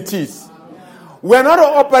probabilities. We are not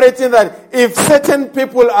operating that if certain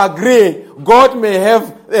people agree, God may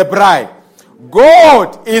have a bride.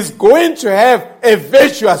 God is going to have a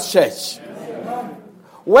virtuous church.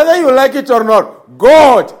 Whether you like it or not,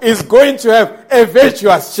 God is going to have a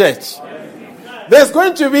virtuous church. There's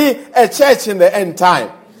going to be a church in the end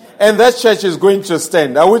time. And that church is going to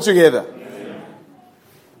stand. Are we together?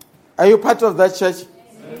 Are you part of that church?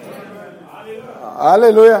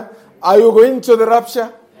 Hallelujah. Are you going to the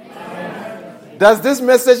rapture? Does this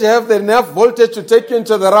message have enough voltage to take you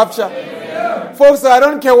into the rapture? Folks, I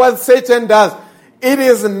don't care what Satan does. It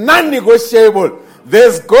is non-negotiable.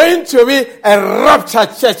 There's going to be a rapture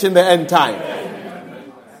church in the end time.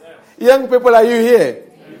 Young people, are you here?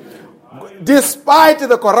 Despite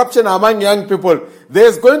the corruption among young people,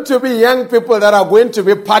 there's going to be young people that are going to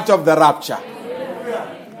be part of the rapture.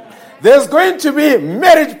 There's going to be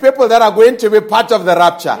married people that are going to be part of the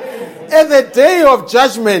rapture. At the day of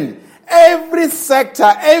judgment, every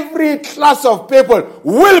sector, every class of people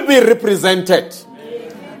will be represented.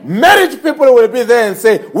 Married people will be there and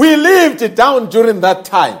say, we lived it down during that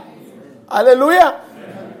time. Hallelujah.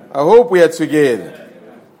 I hope we are together.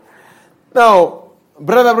 Now,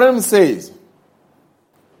 Brother Branham says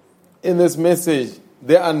in this message,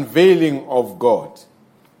 the unveiling of God.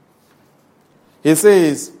 He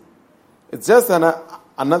says, it's just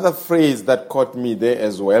another phrase that caught me there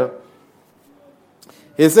as well.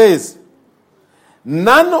 He says,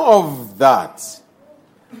 none of that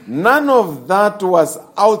was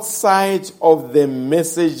outside of the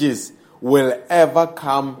messages will ever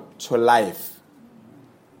come to life.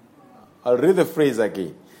 I'll read the phrase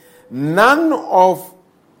again. None of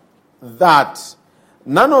that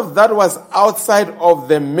was outside of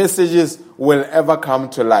the messages will ever come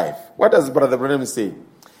to life. What does Brother Branham say?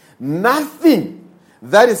 Nothing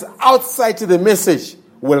that is outside the message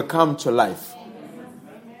will come to life.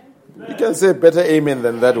 You can say better amen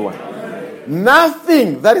than that one.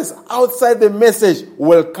 Nothing that is outside the message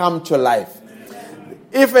will come to life.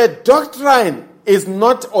 If a doctrine is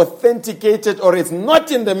not authenticated or is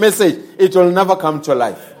not in the message, it will never come to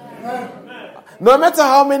life. No matter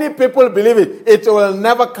how many people believe it, it will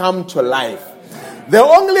never come to life. The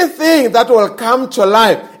only thing that will come to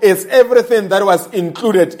life is everything that was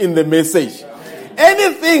included in the message.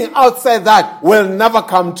 Anything outside that will never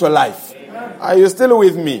come to life. Are you still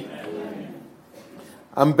with me?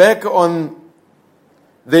 I'm back on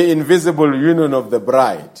the invisible union of the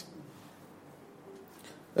bride.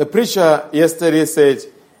 A preacher yesterday said,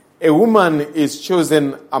 a woman is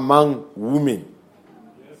chosen among women.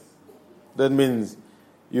 That means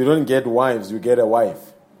you don't get wives, you get a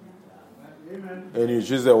wife. Amen. And you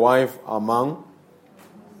choose a wife among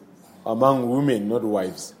women, not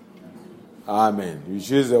wives. Amen. You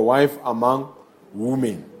choose a wife among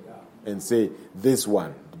women and say, this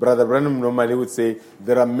one. Brother Branham normally would say,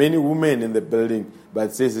 there are many women in the building,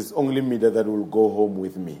 but says it's only me that will go home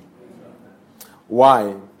with me.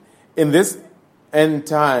 Why? In this end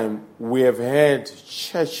time, we have had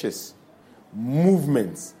churches,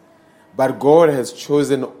 movements, but God has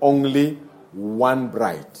chosen only one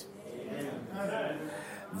bride.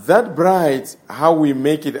 That bride, how we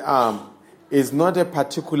make it is not a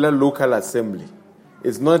particular local assembly.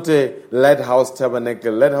 It's not a Lighthouse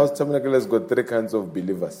Tabernacle. Lighthouse Tabernacle has got 3 kinds of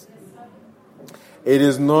believers. It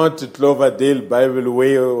is not Cloverdale Bible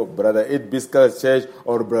Way or Brother Ed Biscay's Church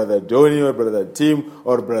or Brother Donny or Brother Tim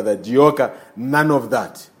or Brother Dioka. None of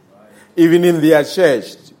that. Even in their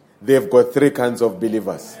church, they've got 3 kinds of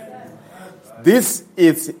believers. This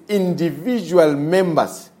is individual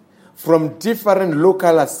members from different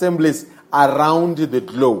local assemblies around the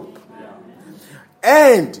globe.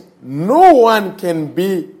 And no one can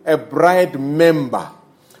be a bride member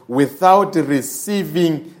without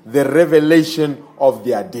receiving the revelation of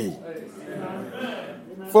their day.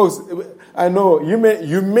 Folks, I know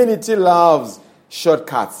humanity loves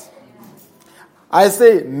shortcuts. I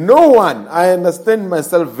say no one, I understand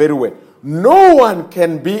myself very well, no one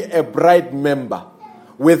can be a bride member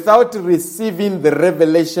without receiving the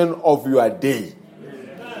revelation of your day.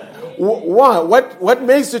 What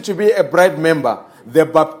makes you to be a bride member? The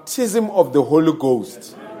baptism of the Holy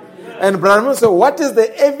Ghost. And Brother said, what is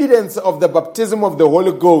the evidence of the baptism of the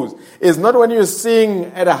Holy Ghost? It's not when you sing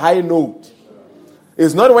at a high note.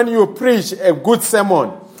 It's not when you preach a good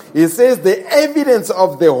sermon. He says the evidence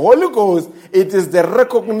of the Holy Ghost It is the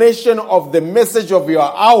recognition of the message of your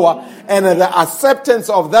hour and the acceptance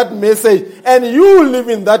of that message, and you live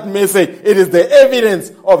in that message. It is the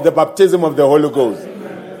evidence of the baptism of the Holy Ghost.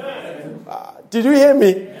 Did you hear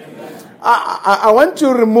me? I want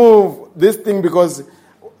to remove this thing because,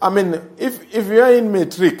 if you are in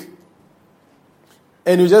matric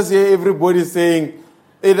and you just hear everybody saying,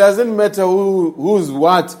 it doesn't matter who's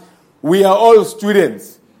what, we are all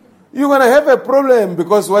students, you're going to have a problem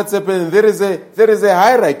because what's happening, there is a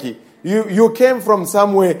hierarchy. You came from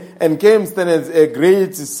somewhere and came standing at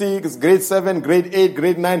grade 6, grade 7, grade 8,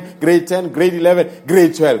 grade 9, grade 10, grade 11,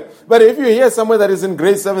 grade 12. But if you hear someone that is in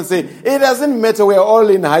grade 7 say, it doesn't matter, we're all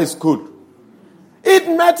in high school. It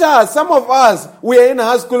matters. Some of us, we are in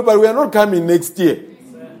high school, but we are not coming next year.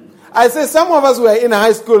 I say some of us were in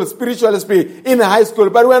high school, spiritually speaking, in high school,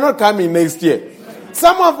 but we are not coming next year.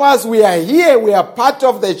 Some of us, we are here, we are part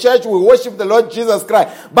of the church, we worship the Lord Jesus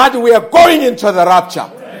Christ, but we are going into the rapture.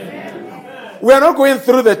 We are not going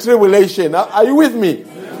through the tribulation. Are you with me?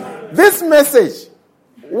 This message,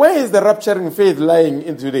 where is the rapturing faith lying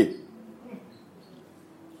in today?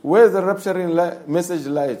 Where is the rapturing message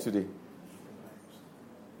lying today?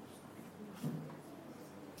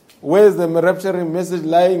 Where is the rapturing message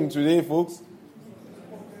lying today, folks?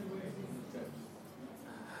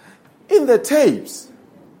 In the tapes.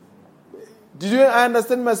 Did I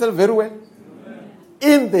understand myself very well?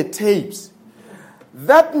 In the tapes.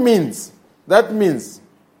 That means,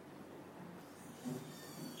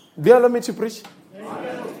 do you allow me to preach?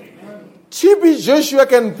 TB Joshua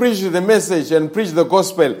can preach the message and preach the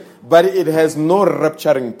gospel, but it has no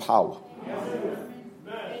rapturing power.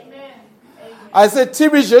 I said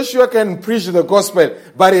TB Joshua can preach the gospel,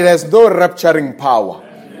 but it has no rapturing power.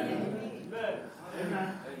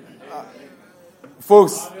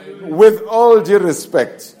 Folks, with all due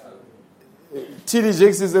respect, T.D.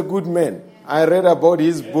 Jakes is a good man. I read about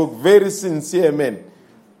his book, very sincere man.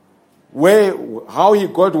 How he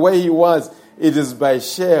got where he was, it is by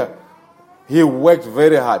share. He worked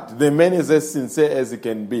very hard. The man is as sincere as he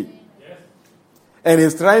can be. And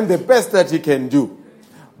he's trying the best that he can do.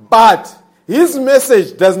 But his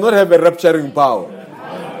message does not have a rapturing power.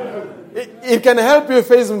 It can help you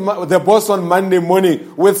face the boss on Monday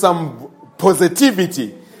morning with some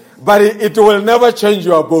positivity, but it will never change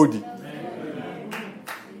your body.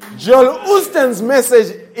 Joel Osteen's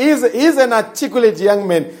message is an articulate young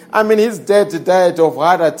man. His dad died of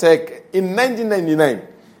heart attack in 1999.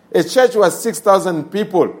 A church was 6,000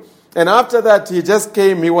 people. And after that, he just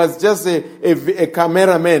came. He was just a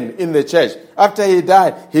cameraman in the church. After he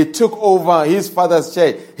died, he took over his father's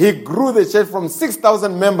church. He grew the church from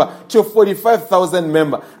 6,000 members to 45,000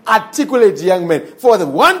 members. Articulate young man. For the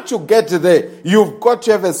one to get there, you've got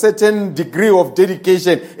to have a certain degree of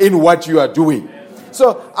dedication in what you are doing.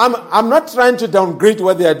 So I'm not trying to downgrade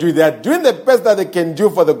what they are doing. They are doing the best that they can do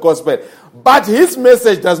for the gospel. But his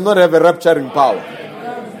message does not have a rapturing power.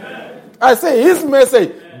 I say his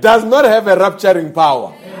message does not have a rapturing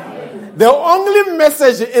power. The only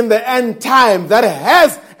message in the end time that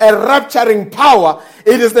has a rapturing power,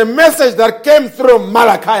 it is the message that came through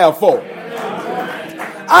Malachi 4.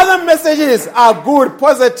 Other messages are good,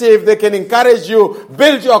 positive, they can encourage you,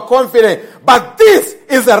 build your confidence. But this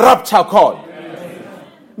is a rapture call.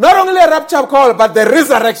 Not only a rapture call, but the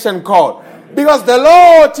resurrection call. Because the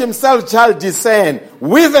Lord himself shall descend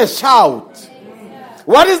with a shout.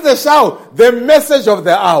 What is the shout? The message of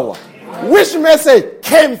the hour. Which message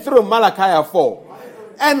came through Malachi 4?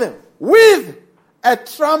 And with a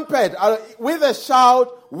trumpet, with a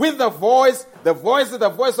shout, with the voice is the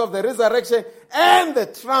voice of the resurrection, and the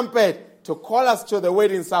trumpet to call us to the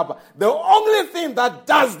wedding supper. The only thing that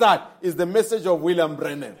does that is the message of William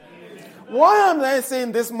Branham. Why am I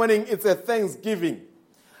saying this morning it's a Thanksgiving?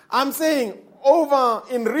 I'm saying over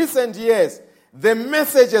in recent years, the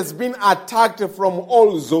message has been attacked from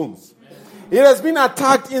all zones. It has been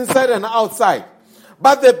attacked inside and outside.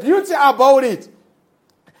 But the beauty about it,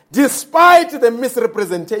 despite the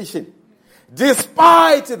misrepresentation,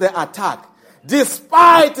 despite the attack,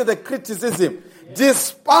 despite the criticism,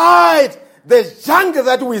 despite the junk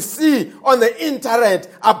that we see on the internet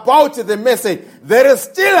about the message, there is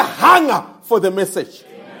still hunger for the message.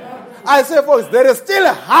 I say, folks, there is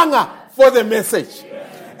still hunger for the message.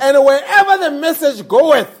 And wherever the message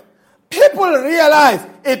goeth, people realize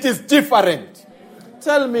it is different.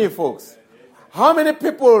 Tell me, folks, how many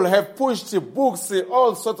people have pushed books,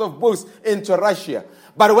 all sorts of books, into Russia?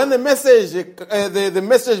 But when the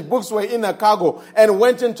message books were in a cargo and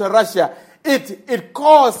went into Russia, it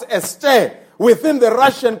caused a stir within the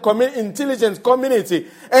Russian intelligence community.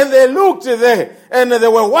 And they looked there and they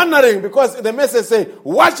were wondering because the message said,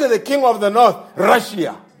 watch the king of the north,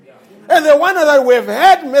 Russia. And they wonder that we've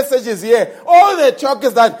had messages here. All the talk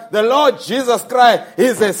is that the Lord Jesus Christ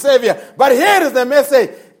is a savior. But here is the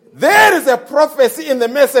message. There is a prophecy in the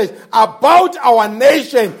message about our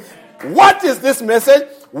nation. What is this message?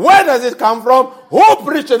 Where does it come from? Who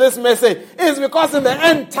preached this message? It's because in the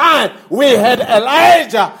end time, we had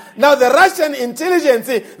Elijah. Now the Russian intelligence,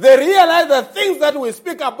 they realize the things that we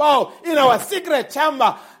speak about in our secret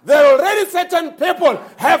chamber, there already certain people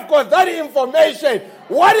have got that information.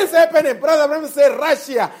 What is happening? Brother Branham said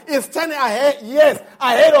Russia is 10 years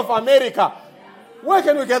ahead of America. Where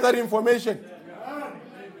can we get that information?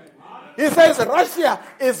 He says Russia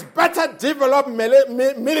is better developed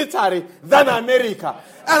military than America.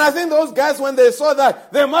 And I think those guys, when they saw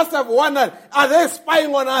that, they must have wondered, are they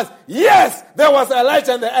spying on us? Yes, there was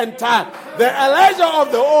Elijah in the end time. The Elijah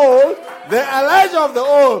of the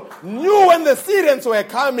old knew when the Syrians were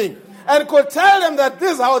coming and could tell them that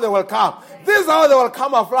this is how they will come. This is how they will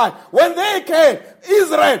camouflage. When they came,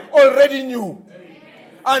 Israel already knew.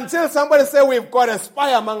 Until somebody said, we've got a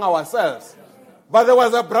spy among ourselves. But there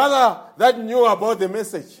was a brother that knew about the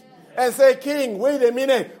message and said, King, wait a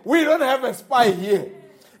minute. We don't have a spy here.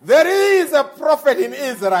 There is a prophet in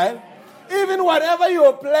Israel. Even whatever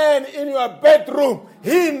you plan in your bedroom,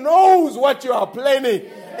 he knows what you are planning.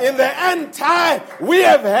 In the end time, we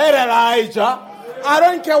have had Elijah. I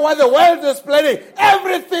don't care what the world is planning.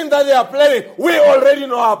 Everything that they are planning, we already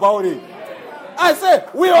know about it. I say,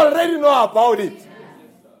 we already know about it.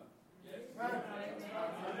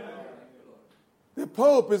 The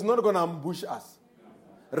Pope is not going to ambush us.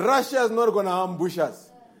 Russia is not going to ambush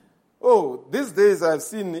us. Oh, these days I've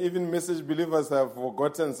seen even message believers have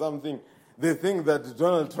forgotten something. They think that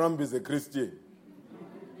Donald Trump is a Christian.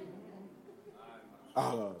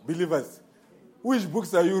 Believers, which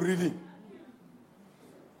books are you reading?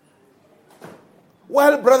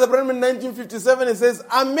 Well, Brother Branham in 1957, he says,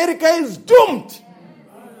 America is doomed.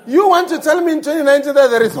 You want to tell me in 2019 that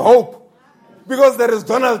there is hope because there is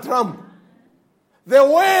Donald Trump. The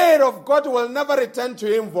word of God will never return to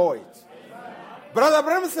him void. Brother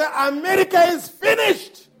Branham said, America is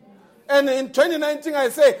finished. And in 2019, I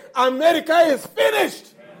say, America is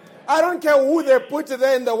finished. I don't care who they put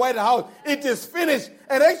there in the White House. It is finished.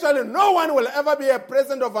 And actually, no one will ever be a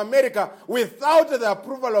president of America without the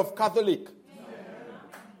approval of Catholic.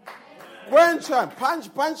 Go and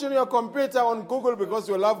punch in your computer on Google because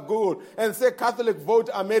you love Google and say Catholic vote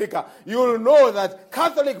America. You'll know that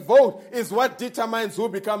Catholic vote is what determines who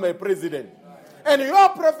become a president. And your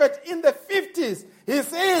prophet in the 50s, he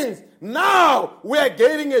says, now we are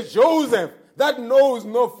getting a Joseph that knows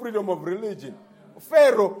no freedom of religion.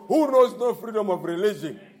 Pharaoh who knows no freedom of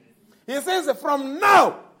religion. He says from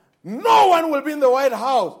now, no one will be in the White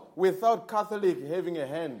House without Catholic having a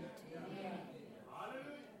hand.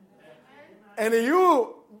 And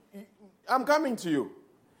I'm coming to you,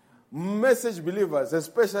 message believers,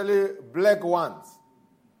 especially black ones.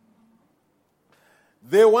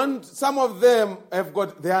 Some of them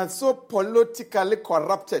they are so politically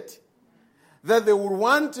corrupted that they would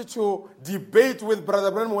want to debate with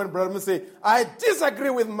Brother Branham when Brother Branham say, I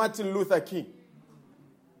disagree with Martin Luther King.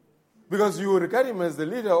 Because you regard him as the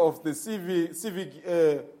leader of the civic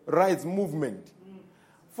rights movement.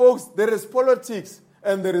 Folks, there is politics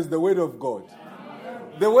and there is the Word of God.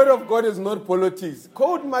 The Word of God is not politics.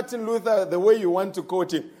 Quote Martin Luther the way you want to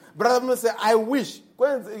quote him. Brother Branham say, I wish.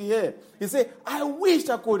 He said, I wish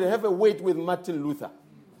I could have a word with Martin Luther.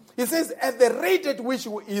 He says, at the rate at which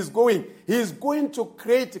he is going to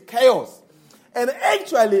create chaos. And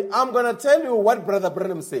actually, I'm going to tell you what Brother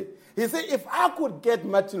Branham said. He said, if I could get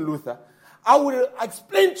Martin Luther, I will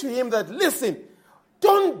explain to him that, listen,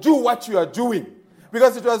 don't do what you are doing.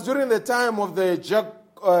 Because it was during the time of the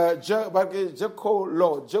Jim Crow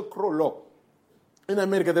law in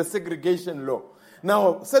America, the segregation law.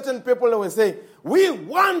 Now, certain people will say, we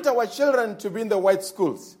want our children to be in the white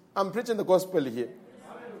schools. I'm preaching the gospel here.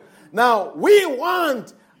 Now, we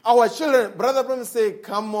want our children. Brother Branham say,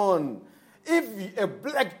 come on. If a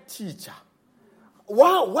black teacher,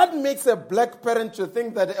 what makes a black parent to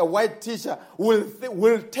think that a white teacher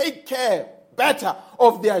will take care better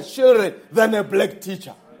of their children than a black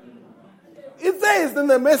teacher? It says in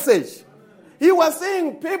the message. He was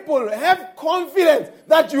saying people have confidence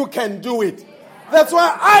that you can do it. That's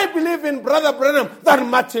why I believe in Brother Branham than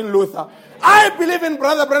Martin Luther. I believe in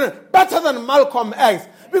Brother Branham better than Malcolm X.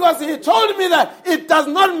 Because he told me that it does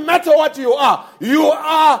not matter what you are. You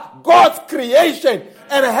are God's creation.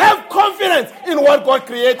 And have confidence in what God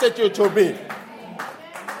created you to be.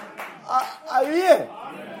 I Are you here?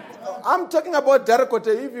 I'm talking about Derek Cote.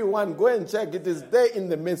 If you want, go and check. It is there in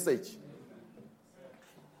the message.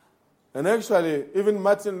 And actually, even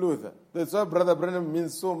Martin Luther, that's why Brother Branham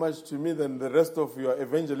means so much to me than the rest of your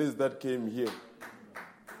evangelists that came here.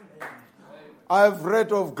 I've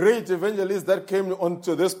read of great evangelists that came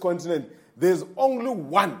onto this continent. There's only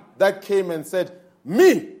one that came and said,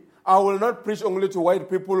 me, I will not preach only to white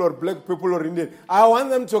people or black people or Indian. I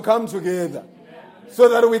want them to come together so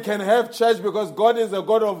that we can have church, because God is a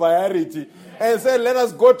God of variety. And said, let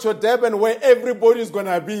us go to Durban where everybody is going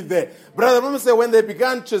to be there. Brother Branham said, when they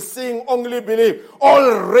began to sing Only Believe,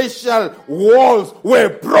 all racial walls were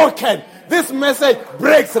broken. This message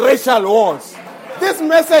breaks racial walls. This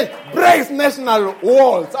message breaks national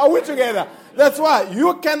walls. Are we together? That's why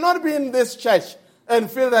you cannot be in this church and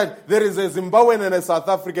feel that there is a Zimbabwean and a South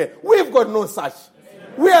African. We've got no such.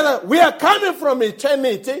 We are coming from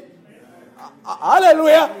eternity.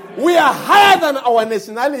 Hallelujah. We are higher than our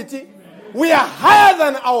nationality. We are higher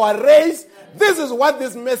than our race. This is what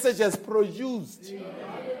this message has produced.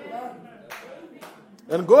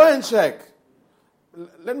 And go and check.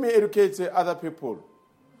 Let me educate other people.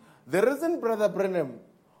 The reason Brother Branham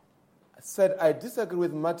said, I disagree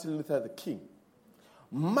with Martin Luther King.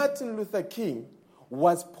 Martin Luther King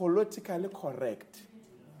was politically correct,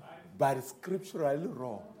 but scripturally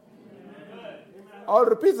wrong. I'll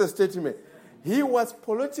repeat the statement. He was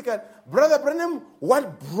political. Brother Branham,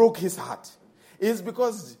 what broke his heart is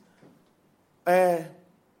because,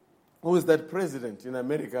 who is that president in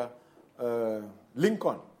America?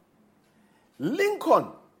 Lincoln. Lincoln.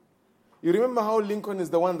 You remember how Lincoln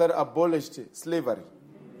is the one that abolished slavery?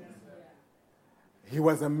 He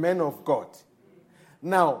was a man of God.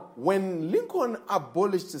 Now, when Lincoln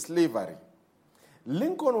abolished slavery,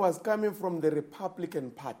 Lincoln was coming from the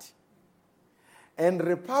Republican Party. And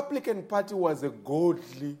Republican Party was a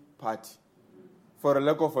godly party, for a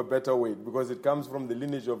lack of a better word, because it comes from the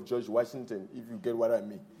lineage of George Washington, if you get what I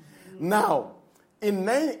mean. Now, when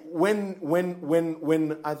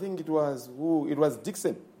I think it was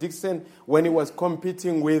Dixon, when he was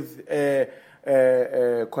competing with,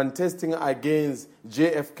 contesting against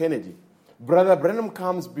J.F. Kennedy, Brother Branham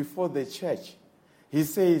comes before the church. He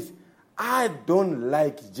says, I don't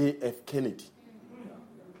like J.F. Kennedy.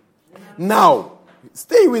 Now,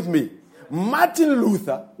 stay with me. Martin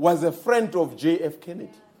Luther was a friend of J.F.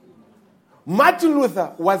 Kennedy. Martin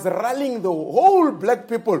Luther was rallying the whole black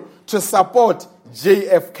people to support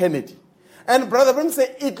J.F. Kennedy. And Brother Branham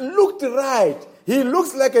said, it looked right. He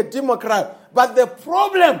looks like a Democrat. But the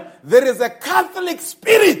problem, there is a Catholic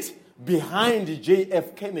spirit behind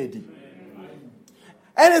J.F. Kennedy.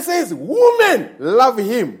 And it says, women love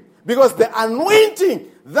him because the anointing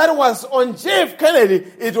that was on J.F. Kennedy,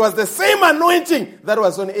 it was the same anointing that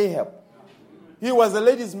was on Ahab. He was a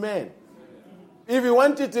ladies' man. If you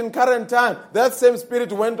want it in current time, that same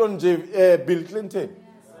spirit went on Bill Clinton.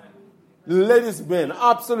 Ladies' man,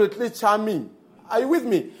 absolutely charming. Are you with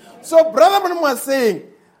me? So Brother Branham was saying,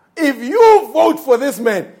 if you vote for this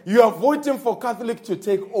man, you are voting for Catholic to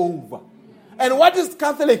take over. And what is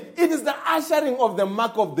Catholic? It is the ushering of the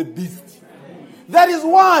mark of the beast. That is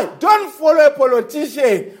why, don't follow a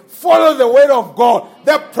politician. Follow the word of God.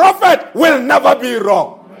 The prophet will never be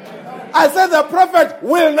wrong. I said the prophet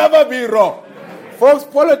will never be wrong. Folks,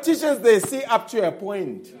 politicians, they see up to a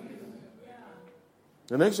point.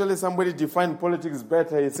 And actually somebody defined politics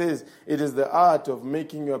better. He says, it is the art of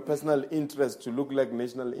making your personal interest to look like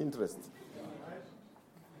national interest.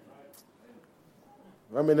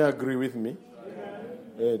 How many agree with me?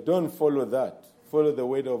 Don't follow that. Follow the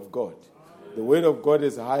word of God. The word of God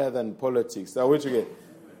is higher than politics. Are we together?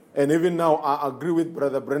 And even now, I agree with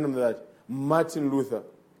Brother Branham that Martin Luther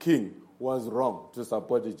King was wrong to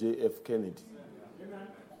support J.F. Kennedy.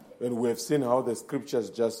 And we have seen how the scriptures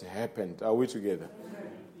just happened. Are we together?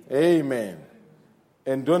 Amen.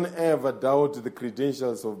 And don't ever doubt the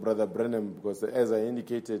credentials of Brother Branham, because as I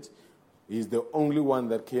indicated, he's the only one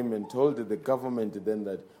that came and told the government then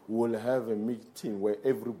that we'll have a meeting where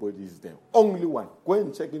everybody is there. Only one. Go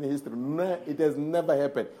and check in history. No, it has never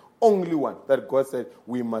happened. Only one that God said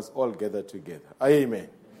we must all gather together. Amen.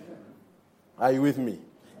 Are you with me?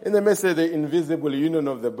 In the message, The Invisible Union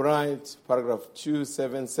of the Bride, paragraph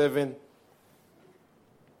 277,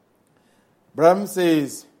 Branham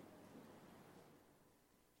says,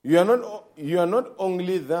 you are not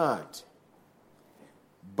only that,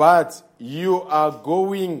 but you are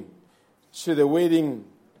going to the wedding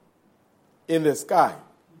in the sky.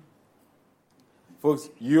 Folks,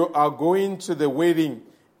 you are going to the wedding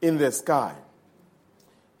in the sky.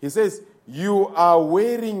 He says, you are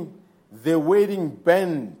wearing the wedding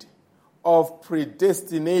band of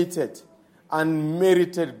predestinated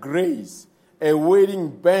unmerited grace, a wedding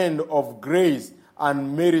band of grace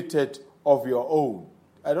unmerited of your own.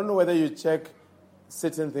 I don't know whether you check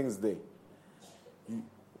certain things there.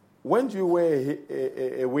 When do you wear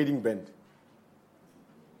a wedding band?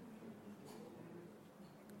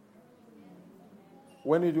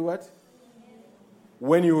 When you do what?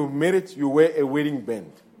 When you married, you wear a wedding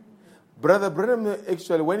band. Brother Branham,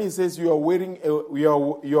 actually, when he says you are wearing a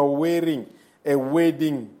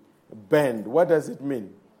wedding band, what does it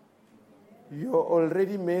mean? You're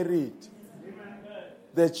already married.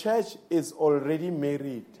 The church is already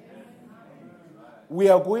married. We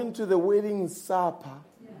are going to the wedding supper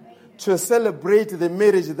to celebrate the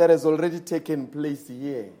marriage that has already taken place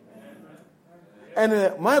here.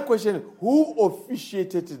 And my question, who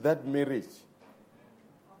officiated that marriage?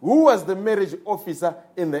 Who was the marriage officer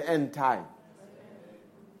in the end time?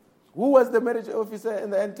 Who was the marriage officer in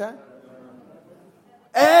the end time?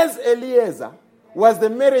 As Eliezer was the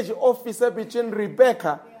marriage officer between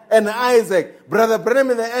Rebekah and Isaac, Brother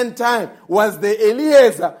Branham in the end time was the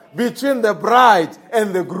Eliezer between the bride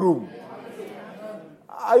and the groom.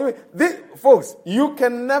 Folks, you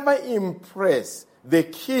can never impress the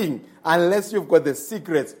king unless you've got the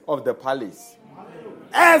secrets of the palace.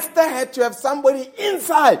 Esther had to have somebody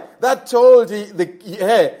inside that told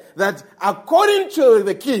her that according to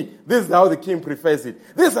the king, this is how the king prefers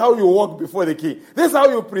it. This is how you walk before the king. This is how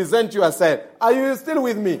you present yourself. Are you still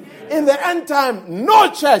with me? In the end time,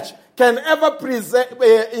 no church can ever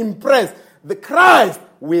impress the Christ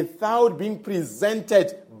without being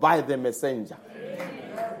presented by the messenger.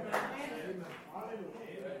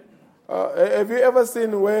 Have you ever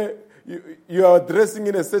seen where you are dressing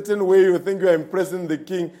in a certain way, you think you are impressing the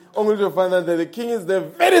king, only to find out that the king is the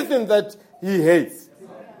very thing that he hates?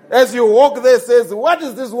 As you walk there, says, what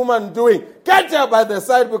is this woman doing? Catch her by the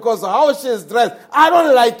side because how she is dressed, I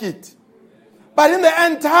don't like it. But in the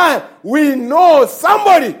end time, we know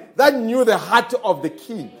somebody that knew the heart of the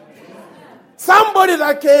king. Somebody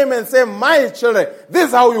that came and said, my children, this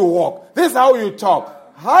is how you walk, this is how you talk.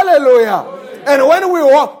 Hallelujah. And when we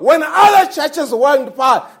walk, when other churches walked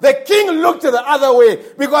past, the king looked the other way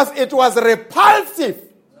because it was repulsive.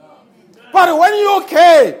 But when you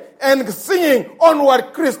came and singing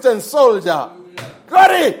Onward Christian Soldier,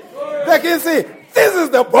 glory, the king said, this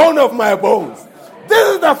is the bone of my bones.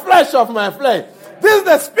 This is the flesh of my flesh. This is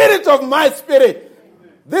the spirit of my spirit.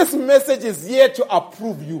 This message is here to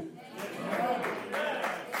approve you.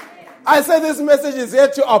 I said this message is here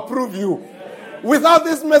to approve you. Without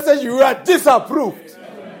this message, you are disapproved.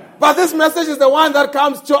 But this message is the one that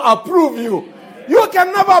comes to approve you. You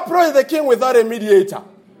can never approach the king without a mediator.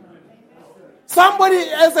 Somebody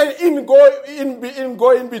as an in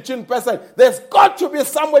between person. There's got to be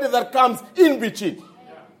somebody that comes in between.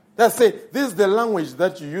 That say, this is the language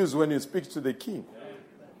that you use when you speak to the king.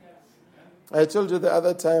 I told you the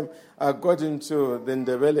other time I got into the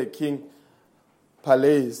Ndebele King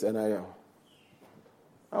Palace and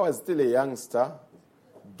I was still a youngster,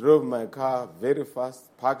 drove my car very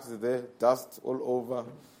fast, parked there, dust all over,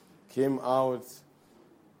 came out,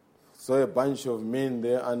 saw a bunch of men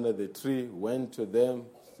there under the tree, went to them,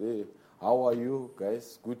 say, how are you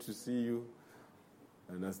guys? Good to see you.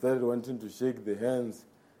 And I started wanting to shake the hands.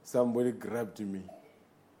 Somebody grabbed me.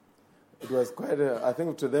 It was I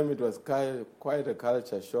think to them it was quite a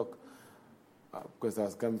culture shock because I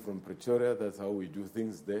was coming from Pretoria. That's how we do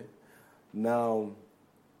things there. Now,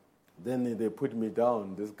 then they put me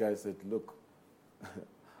down. This guy said, look,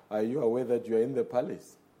 are you aware that you are in the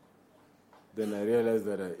palace? Then I realized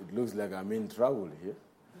that it looks like I'm in trouble here.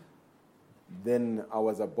 Then I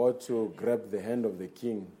was about to grab the hand of the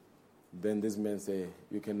king. Then this man said,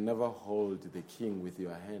 you can never hold the king with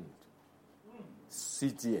your hand.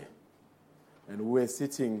 Sit here. And we were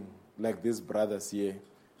sitting like these brothers here.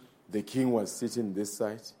 The king was sitting this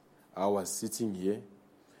side. I was sitting here.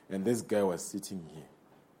 And this guy was sitting here.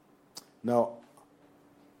 Now,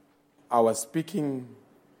 I was speaking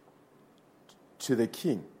to the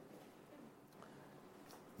king.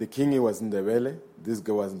 The king was in Ndebele. This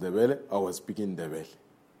guy was in Ndebele. I was speaking Ndebele.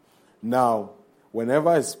 Now, whenever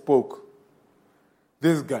I spoke,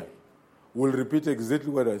 this guy will repeat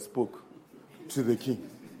exactly what I spoke to the king.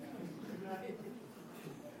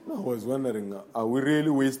 I was wondering, are we really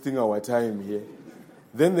wasting our time here?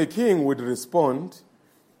 Then the king would respond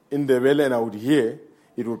in Ndebele and I would hear.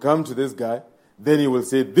 It will come to this guy. Then he will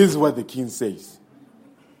say, this is what the king says.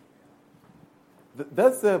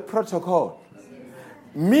 That's the protocol.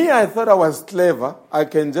 Me, I thought I was clever. I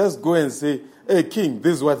can just go and say, hey, king,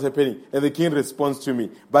 this is what's happening. And the king responds to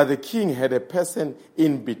me. But the king had a person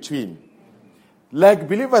in between. Like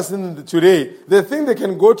believers in today, they think they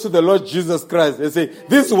can go to the Lord Jesus Christ and say,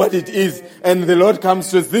 this is what it is. And the Lord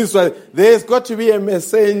comes to us, this way. There's got to be a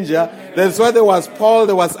messenger. That's why there was Paul,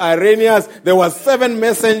 there was Irenaeus, there was 7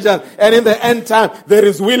 messengers. And in the end time, there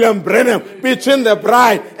is William Branham between the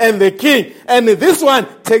bride and the king. And this one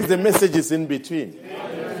takes the messages in between.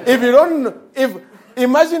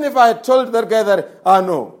 Imagine if I told that guy that,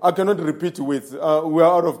 no, I cannot repeat with, we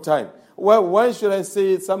are out of time. Well, why should I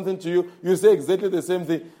say something to you? You say exactly the same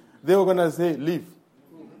thing. They were going to say, leave.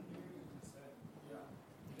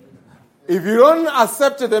 If you don't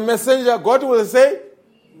accept the messenger, God will say,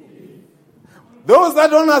 those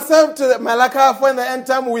that don't accept Malachi for in the end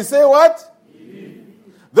time, we say what?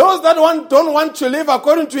 Those that don't want to live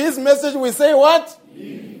according to his message, we say what?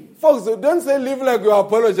 Folks, don't say live like you're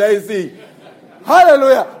apologizing.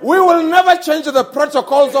 Hallelujah. We will never change the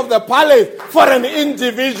protocols of the palace for an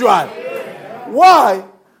individual. Why?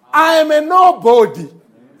 I am a nobody.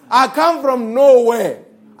 I come from nowhere.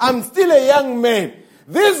 I'm still a young man.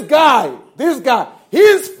 This guy,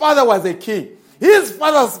 his father was a king. His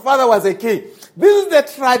father's father was a king. This is the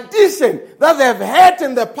tradition that they've had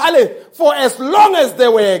in the palace for as long as there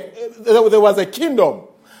was a kingdom.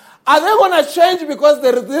 Are they going to change because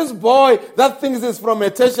there is this boy that thinks he's from a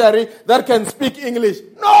tertiary that can speak English?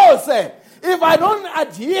 No, sir. If I don't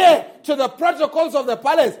adhere to the protocols of the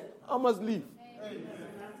palace, I must leave.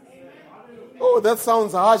 Oh, that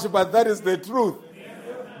sounds harsh, but that is the truth.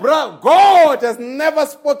 Bro, God has never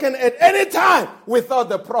spoken at any time without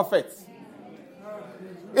the prophets.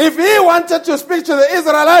 If he wanted to speak to the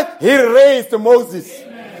Israelites, he raised Moses.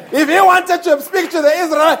 If he wanted to speak to the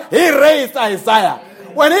Israelites, he raised Isaiah.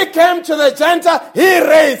 When he came to the Gentile, he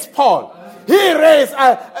raised Paul. He raised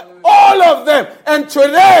all of them. And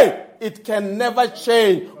today, it can never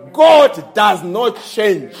change. God does not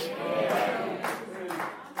change.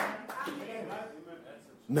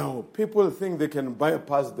 No, people think they can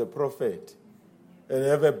bypass the prophet and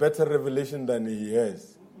have a better revelation than he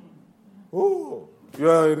has. Oh, you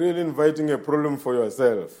are really inviting a problem for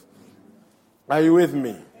yourself. Are you with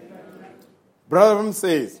me? Brother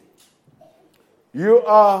says, you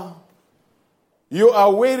are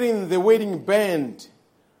wearing the wedding band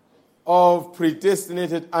of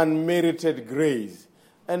predestinated unmerited grace.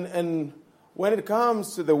 And when it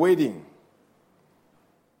comes to the wedding,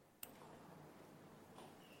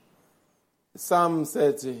 some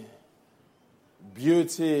said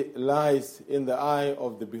beauty lies in the eye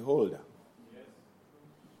of the beholder.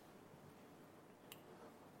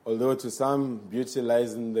 Although to some, beauty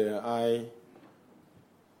lies in the eye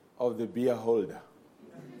of the beer holder.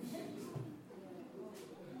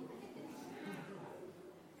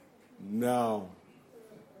 Now,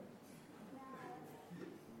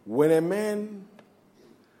 when a man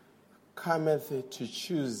cometh to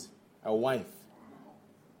choose a wife,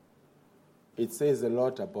 it says a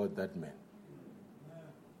lot about that man.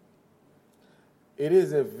 It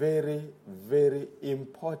is a very, very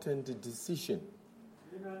important decision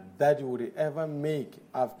that you would ever make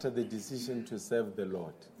after the decision to serve the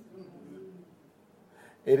Lord.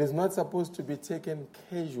 It is not supposed to be taken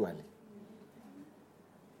casually.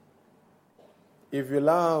 If you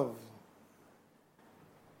love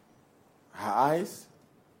her eyes,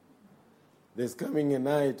 there's coming a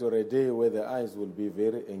night or a day where the eyes will be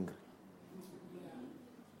very angry.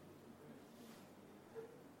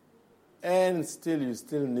 And still, you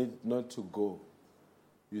still need not to go.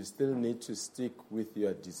 You still need to stick with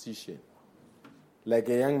your decision. Like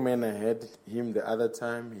a young man, I heard him the other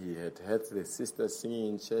time. He had heard the sister singing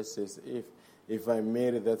in church. Says, if I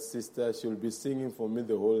marry that sister, she'll be singing for me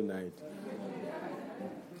the whole night.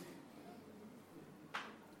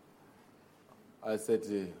 I said,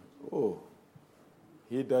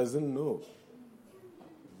 he doesn't know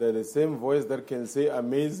that the same voice that can say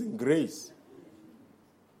amazing grace,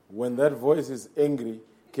 when that voice is angry,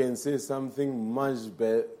 can say something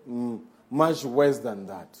much worse than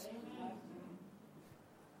that.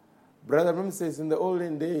 Brother Bram says, in the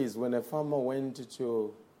olden days, when a farmer went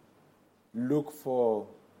to look for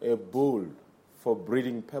a bull for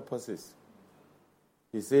breeding purposes,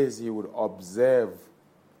 he says he would observe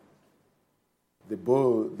the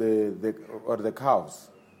bull, the cows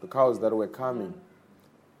that were coming.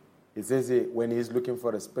 He says when he's looking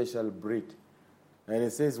for a special breed. And he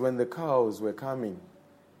says when the cows were coming,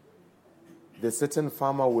 the certain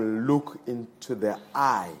farmer will look into the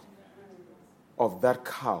eye of that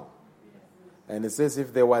cow. And he says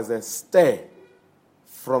if there was a stare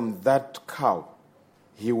from that cow,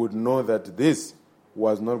 he would know that this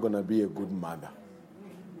was not going to be a good mother.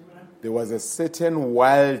 There was a certain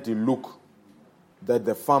wild look that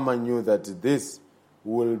the farmer knew that this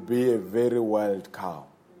will be a very wild cow.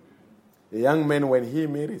 A young man, when he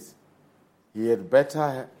marries, he had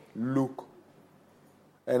better look.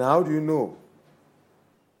 And how do you know?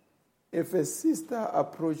 If a sister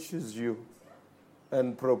approaches you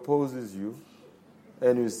and proposes you,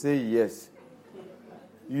 and you say yes,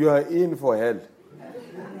 you are in for hell.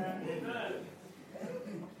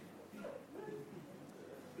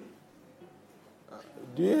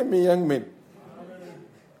 Do you hear me, young men?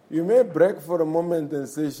 You may brag for a moment and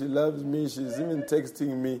say she loves me, she's even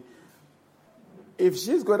texting me. If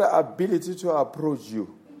she's got the ability to approach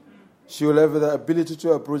you, she will have the ability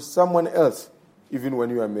to approach someone else, even when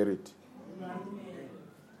you are married.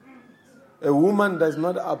 A woman does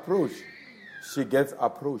not approach, she gets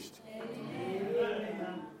approached.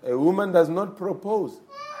 A woman does not propose,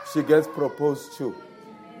 she gets proposed to.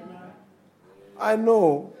 I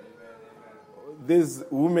know these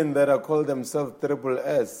women that are called themselves triple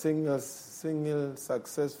S, single,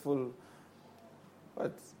 successful,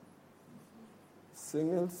 but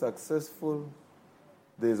single, successful,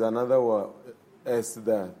 there's another word, S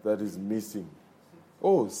there that is missing.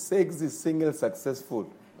 Oh, sexy, single,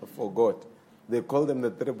 successful, I forgot. They call them the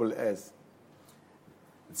triple S.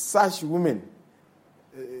 Such women,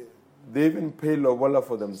 they even pay lobola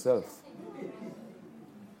for themselves.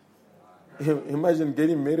 Imagine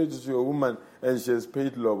getting married to a woman and she has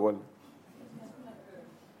paid lobola.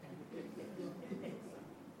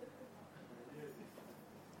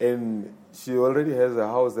 And she already has a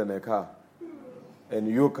house and a car. And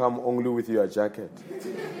you come only with your jacket.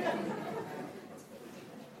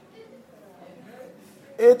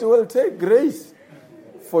 It will take grace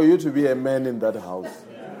for you to be a man in that house.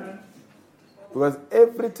 Because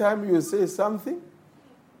every time you say something,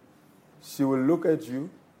 she will look at you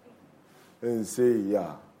and say,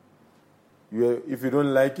 yeah. If you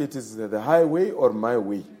don't like it, it's the highway or my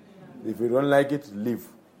way. If you don't like it, leave.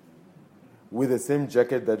 With the same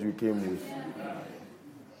jacket that you came with.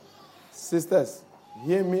 Sisters,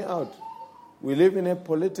 hear me out. We live in a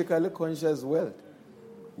politically conscious world.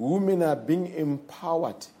 Women are being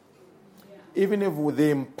empowered. Even if they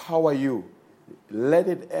empower you, let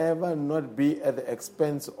it ever not be at the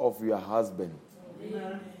expense of your husband.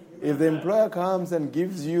 If the employer comes and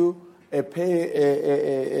gives you a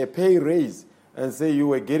pay raise and say you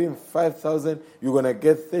were getting 5,000, you're going to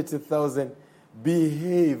get 30,000,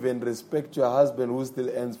 behave and respect your husband who still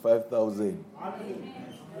earns 5,000.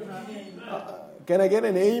 Can I get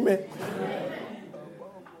an amen?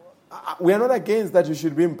 We are not against that you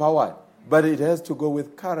should be empowered, but it has to go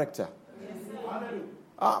with character.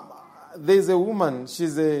 There's a woman,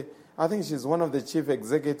 I think she's one of the chief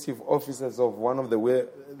executive officers of one of the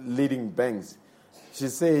leading banks. She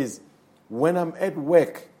says, when I'm at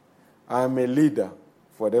work, I'm a leader,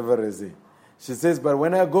 for whatever reason. She says, but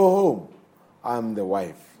when I go home, I'm the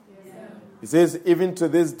wife. He says, even to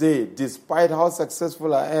this day, despite how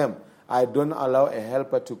successful I am, I don't allow a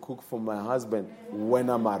helper to cook for my husband when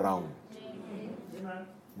I'm around.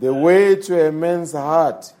 The way to a man's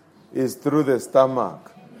heart is through the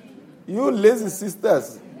stomach. You lazy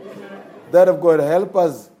sisters that have got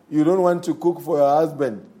helpers, you don't want to cook for your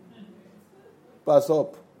husband. Pass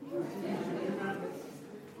up.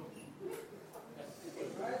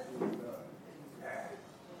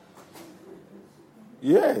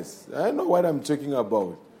 Yes, I know what I'm talking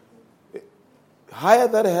about. Hire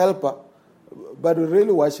that helper, but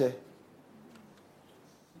really watch her.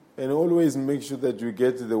 And always make sure that you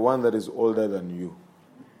get the one that is older than you.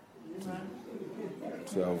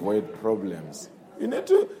 To avoid problems. In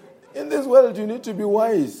this world, you need to be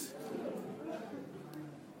wise.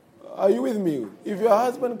 Are you with me? If your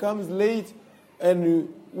husband comes late and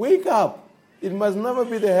you wake up, it must never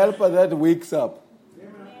be the helper that wakes up.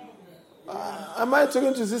 Am I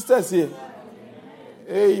talking to sisters here?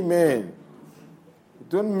 Amen.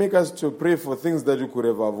 Don't make us to pray for things that you could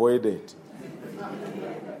have avoided.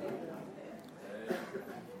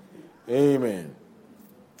 Amen.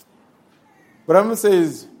 Brahma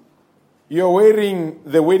says, you're wearing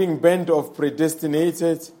the wedding band of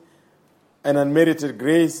predestinated and unmerited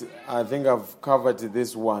grace. I think I've covered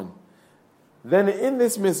this one. Then in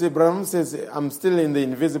this message, Brahma says, I'm still in the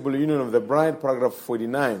invisible union of the bride, paragraph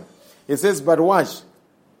 49. It says, but watch.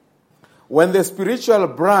 When the spiritual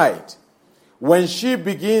bride, when she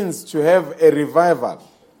begins to have a revival,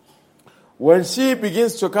 when she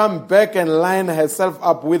begins to come back and line herself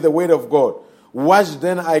up with the word of God, watch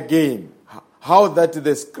then again how that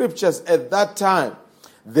the scriptures at that time,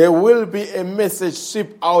 there will be a message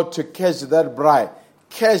sweep out to catch that bride,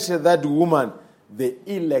 catch that woman, the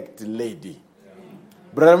elect lady.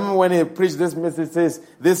 Brother, when he preached this message, says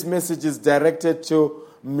this message is directed to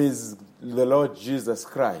Ms. the Lord Jesus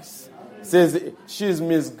Christ. It says she is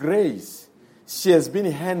Miss Grace. She has been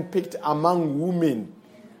handpicked among women.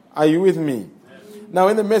 Are you with me? Now,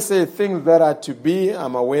 in the message, things that are to be,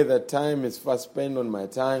 I'm aware that time is fast spent on my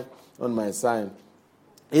side.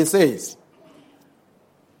 He says,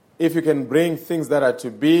 if you can bring things that are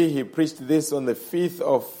to be, he preached this on the 5th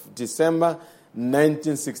of December,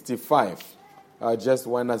 1965. I just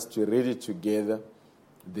want us to read it together,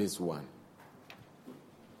 this one.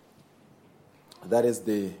 That is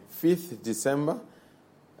the 5th December,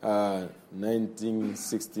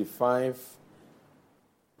 1965.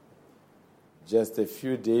 Just a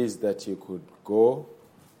few days that you could go,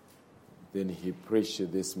 then he preached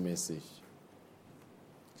this message.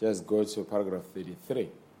 Just go to paragraph 33.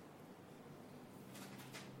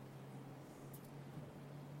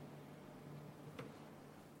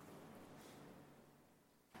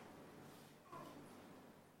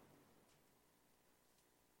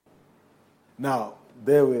 Now,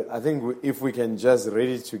 I think if we can just read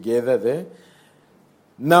it together there.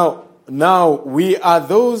 Now we are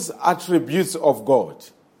those attributes of God.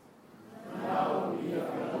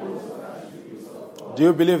 Do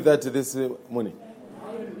you believe that this morning?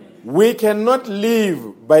 We cannot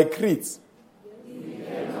live by creeds.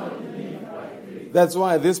 That's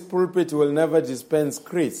why this pulpit will never dispense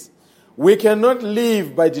creeds. We cannot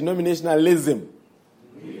live by denominationalism.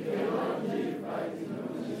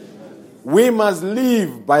 We must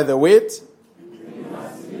live by the weight.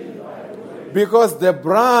 Because the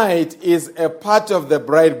bride is a part of the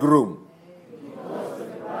bridegroom.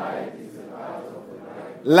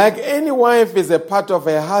 Like any wife is a part of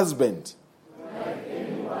her husband.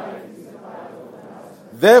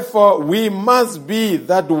 Therefore, we must be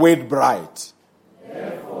that weight bride.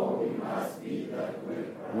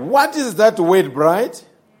 What is that weight bride?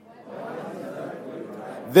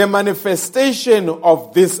 The manifestation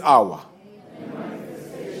of this hour.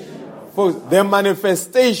 For the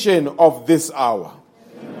manifestation of this hour.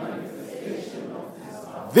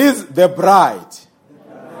 This, the bride,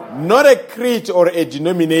 not a creed or a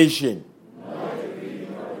denomination.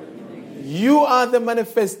 You are the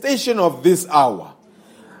manifestation of this hour.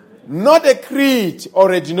 Not a creed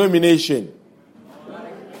or a denomination.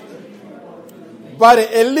 But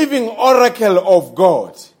a living oracle of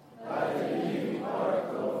God.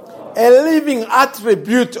 A living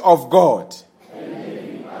attribute of God.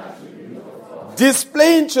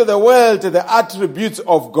 Displaying to the world the attributes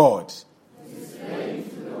of God.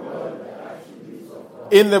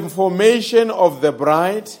 In the formation of the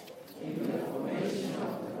bride.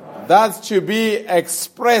 That's to be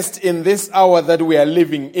expressed in this hour that we are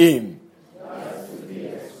living in.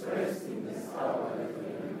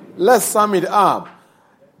 Let's sum it up.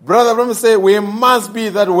 Brother Abraham said, we must be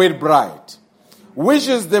that weight bride, which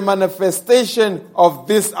is the manifestation of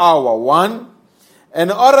this hour. 1,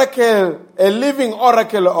 an oracle, a living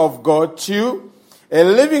oracle of God. 2, a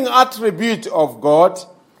living attribute of God,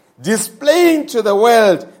 displaying to the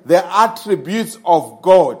world the attributes of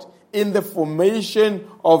God in the formation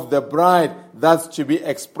of the bride that's to be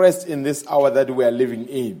expressed in this hour that we are living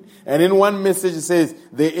in. And in one message it says,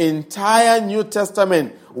 the entire New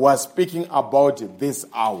Testament was speaking about this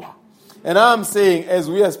hour. And I'm saying, as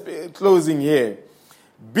we are closing here,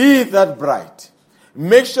 be that bride.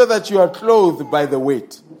 Make sure that you are clothed by the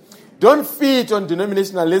weight. Don't feed on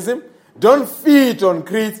denominationalism. Don't feed on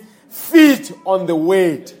creeds. Feed on the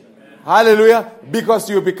weight. Hallelujah. Because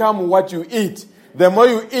you become what you eat. The more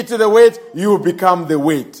you eat the weight, you become the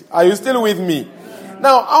weight. Are you still with me?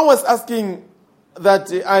 Now, I was asking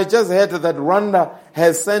that, I just heard that Rwanda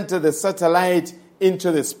has sent the satellite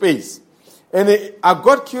into the space. And I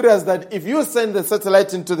got curious that if you send the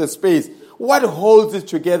satellite into the space, what holds it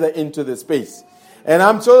together into the space? And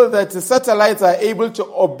I'm told that the satellites are able to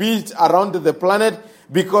orbit around the planet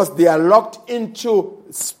because they are locked into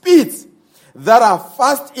speeds that are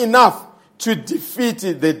fast enough to defeat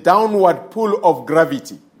the downward pull of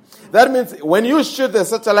gravity. That means when you shoot the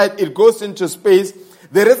satellite, it goes into space.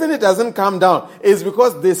 The reason it doesn't come down is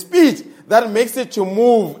because the speed that makes it to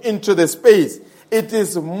move into the space, it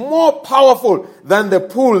is more powerful than the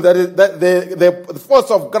pull, that is the force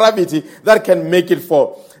of gravity that can make it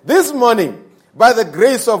fall. This morning, by the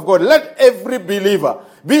grace of God, let every believer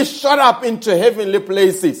be shot up into heavenly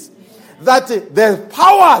places. That the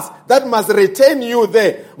powers that must retain you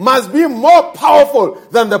there must be more powerful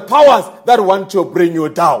than the powers that want to bring you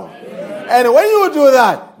down. Amen. And when you do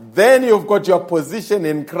that, then you've got your position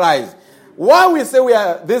in Christ. While we say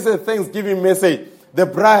this is a Thanksgiving message, the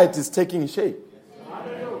bride is taking shape.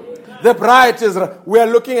 The bride we are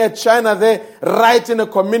looking at China there, right in a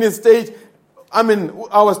communist stage. I mean,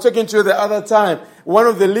 I was talking to you the other time, one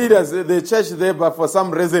of the leaders, the church there, but for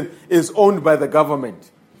some reason, is owned by the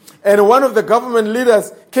government. And one of the government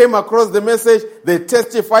leaders came across the message. They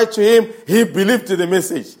testified to him. He believed the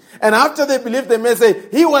message. And after they believed the message,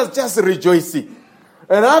 he was just rejoicing.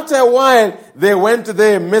 And after a while, they went to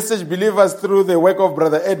the message believers through the work of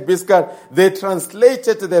Brother Ed Biscard. They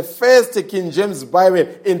translated the first King James Bible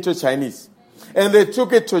into Chinese. And they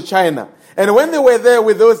took it to China. And when they were there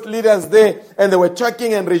with those leaders there, and they were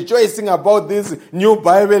talking and rejoicing about this new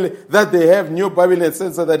Bible, that they have new Bible in the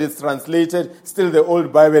sense that it's translated, still the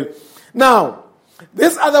old Bible. Now,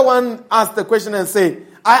 this other one asked the question and said,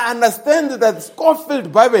 I understand that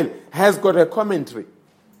Scofield Bible has got a commentary.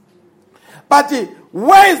 But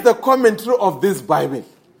where is the commentary of this Bible?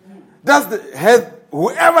 Has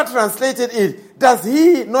whoever translated it, does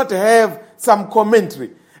he not have some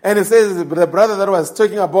commentary? And it says, the brother that was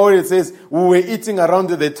talking about it says, we were eating around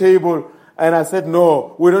the table, and I said,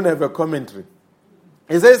 no, we don't have a commentary.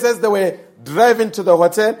 He says they were driving to the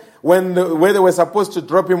hotel where they were supposed to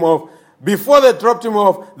drop him off. Before they dropped him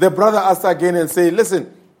off, the brother asked again and said,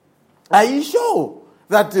 listen, are you sure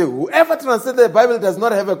that whoever translated the Bible does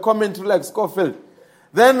not have a commentary like Scofield?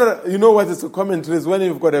 Then you know what is a commentary is when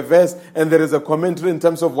you've got a verse and there is a commentary in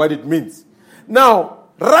terms of what it means. Now,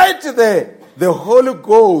 right there, the Holy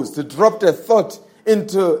Ghost dropped a thought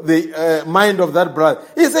into the mind of that brother.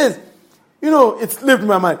 He says, it slipped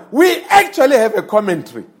my mind. We actually have a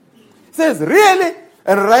commentary. He says, really?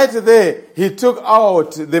 And right there, he took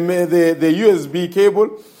out the USB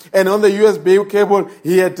cable. And on the USB cable,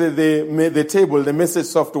 he had the table, the message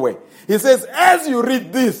software. He says, as you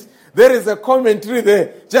read this, there is a commentary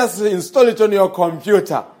there. Just install it on your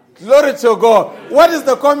computer. Glory to God. What is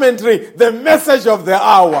the commentary? The message of the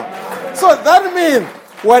hour. So that means,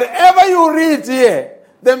 whatever you read here,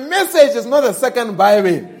 the message is not a second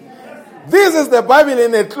Bible. This is the Bible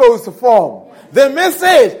in a closed form. The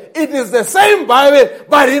message, it is the same Bible,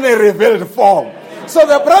 but in a revealed form. So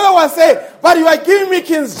the brother was saying, but you are giving me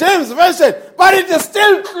King James Version, but it is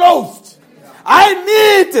still closed. I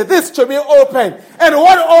need this to be open. And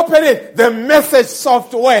what opened it? The message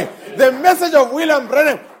software. The message of William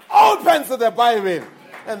Branham opens the Bible.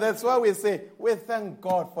 And that's why we say, we thank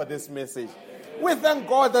God for this message. We thank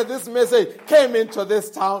God that this message came into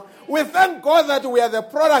this town. We thank God that we are the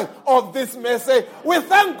product of this message. We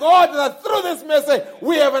thank God that through this message,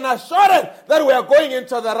 we have an assurance that we are going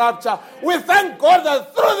into the rapture. We thank God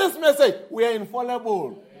that through this message, we are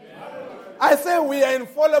infallible. I say we are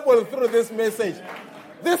infallible through this message.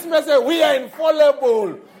 This message, we are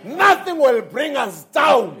infallible. Nothing will bring us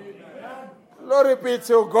down. Glory be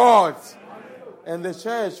to God. And the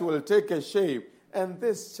church will take a shape. And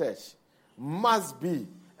this church must be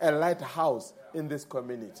a lighthouse in this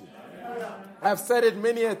community. I've said it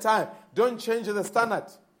many a time. Don't change the standard.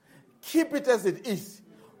 Keep it as it is.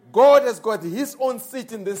 God has got his own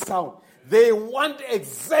seat in this town. They want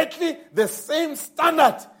exactly the same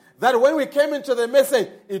standard that when we came into the message,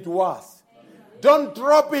 it was. Don't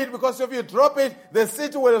drop it, because if you drop it, the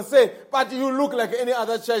city will say, but you look like any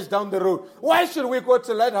other church down the road. Why should we go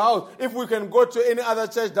to Lighthouse if we can go to any other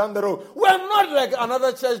church down the road? We're not like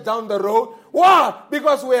another church down the road. Why?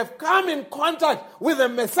 Because we have come in contact with the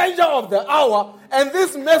messenger of the hour, and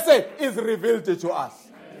this message is revealed to us.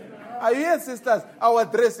 Are you here, sisters? Our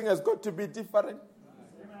dressing has got to be different.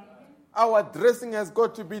 Our dressing has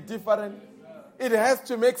got to be different. It has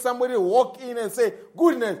to make somebody walk in and say,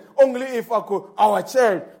 goodness, only if our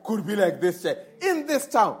church could be like this church. In this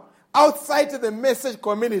town, outside the message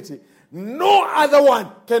community, no other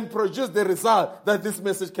one can produce the result that this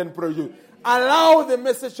message can produce. Allow the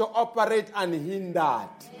message to operate unhindered.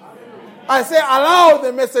 I say allow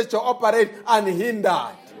the message to operate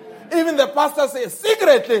unhindered. Even the pastors say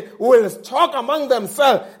secretly will talk among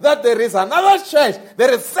themselves that there is another church.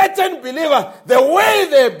 There is certain believers. The way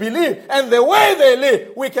they believe and the way they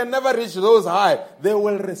live, we can never reach those high. They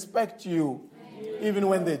will respect you even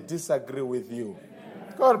when they disagree with you.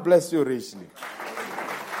 God bless you richly.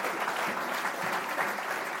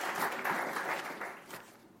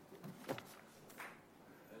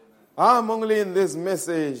 I'm only in this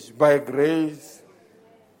message by grace.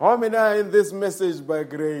 How many are in this message by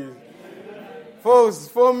grace? Folks,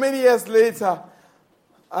 for many years later,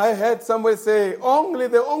 I heard somebody say,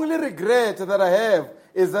 the only regret that I have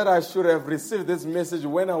is that I should have received this message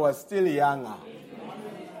when I was still younger.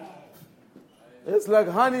 It's like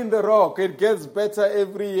honey in the rock. It gets better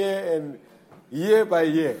every year and year by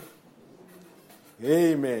year.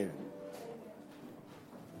 Amen.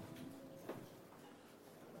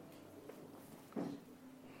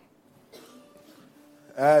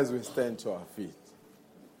 As we stand to our feet.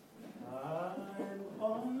 I'm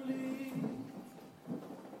only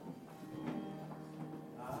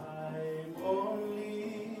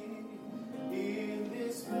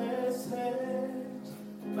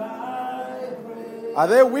Are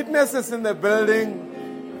there witnesses in the building?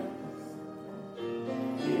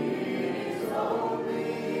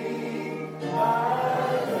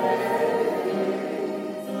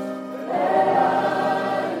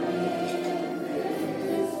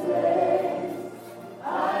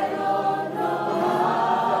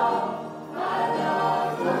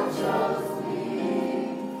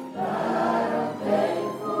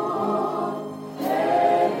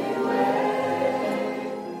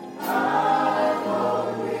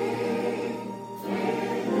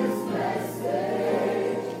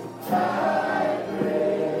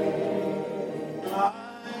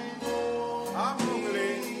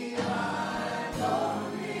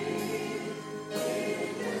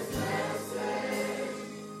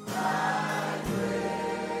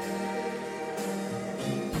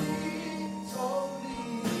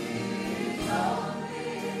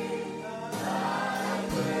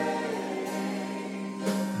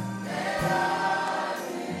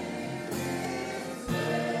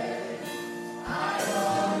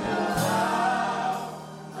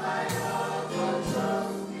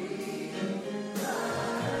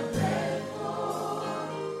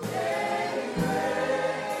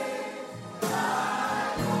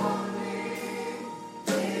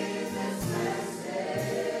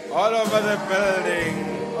 All over the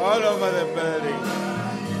building, all over the building.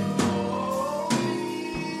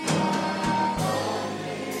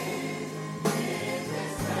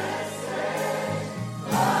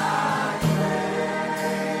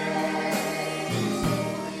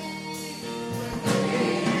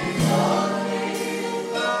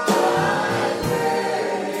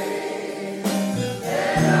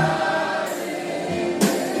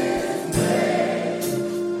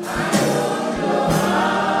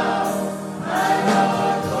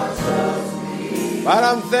 But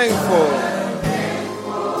I'm thankful.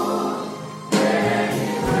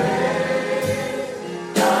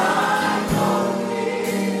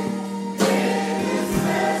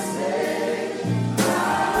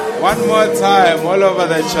 One more time, all over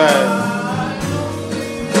the church.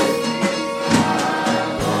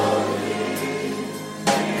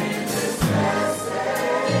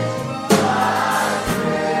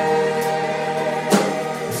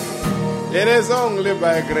 It is only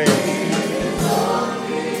by grace.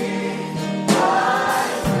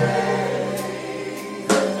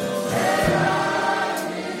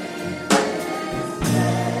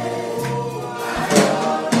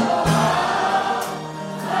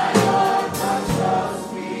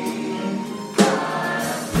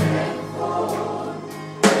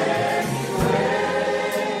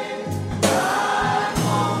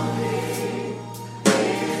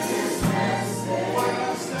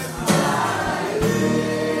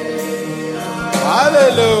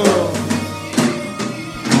 Hallelujah.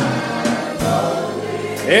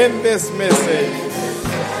 In this message,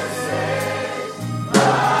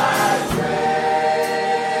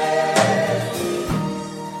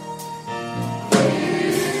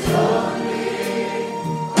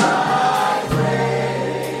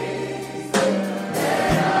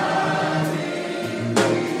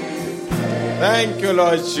 thank you,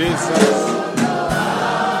 Lord Jesus.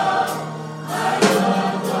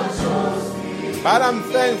 But I'm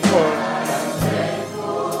thankful.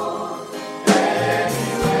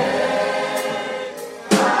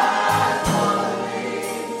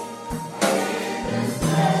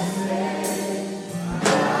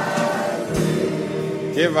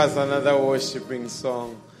 Give us another worshiping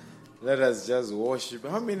song. Let us just worship.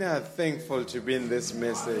 How many are thankful to be in this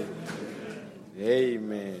message?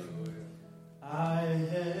 Amen. I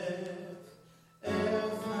have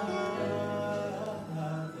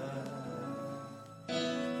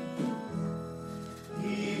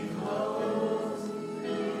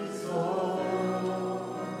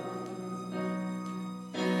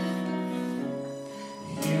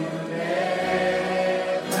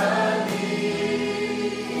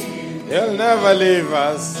He'll never leave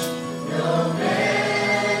us. no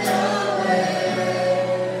matter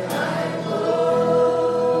where I go,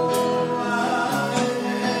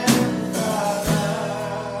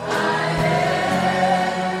 I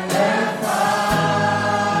am their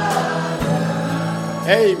Father.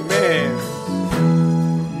 Amen.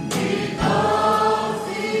 Because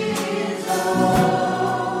He is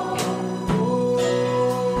home,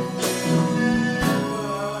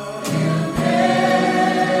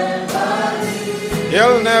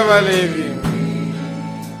 He'll never leave you.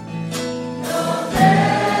 no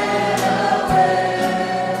matter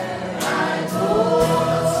where I go.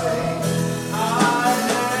 I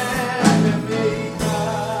am the Maker.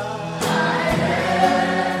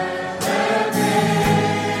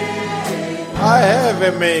 I have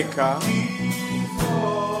a maker.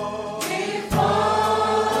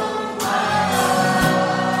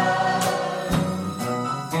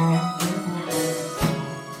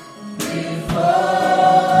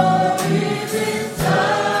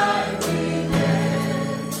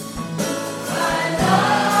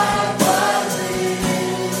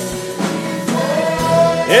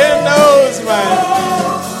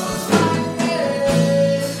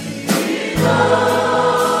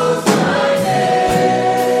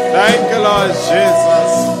 Thank you, Lord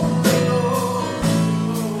Jesus.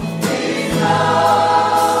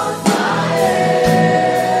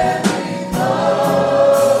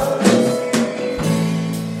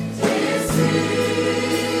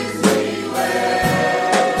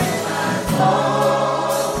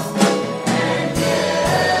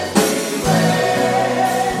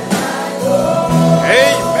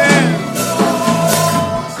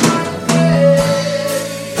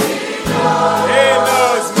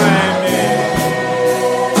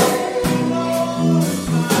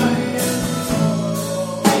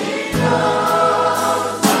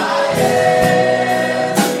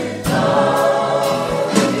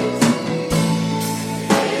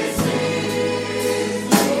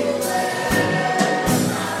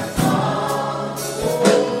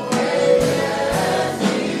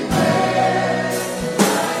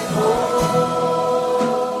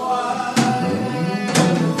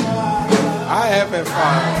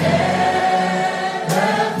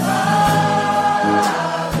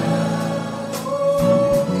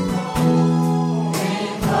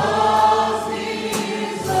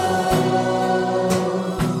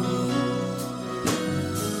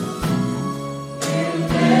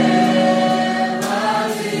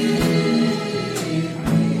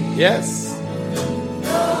 Yes.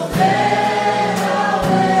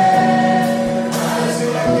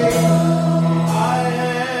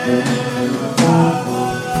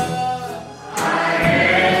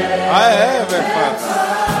 I have a Father.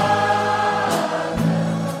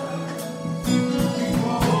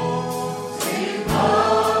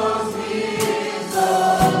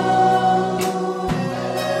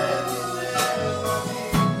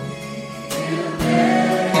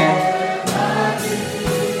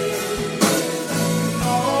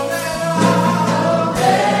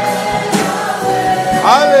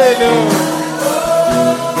 Hallelujah.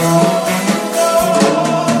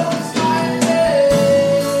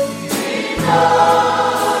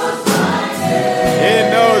 He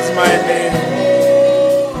knows my name.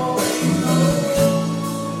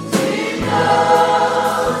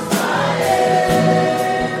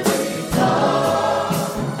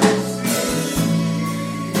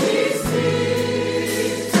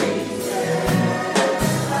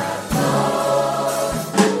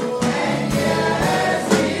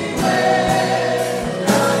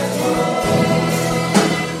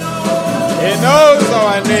 He knows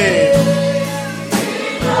our name.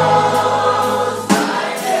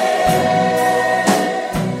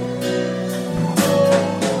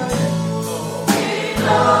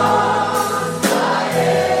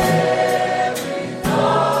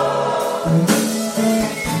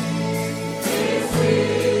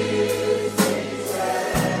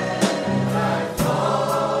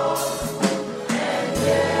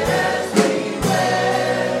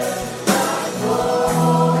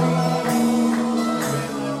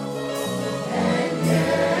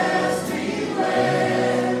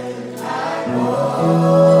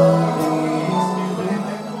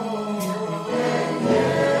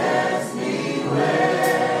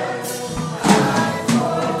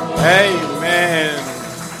 Amen.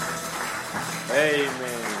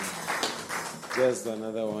 Amen. Just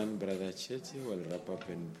another one, Brother Chetty will wrap up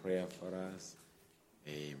in prayer for us.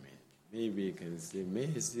 Amen. Maybe you can say,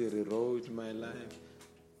 Mercy rewrote my life.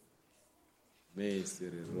 Mercy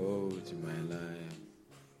rewrote my life.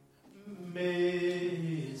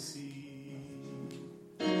 Mercy.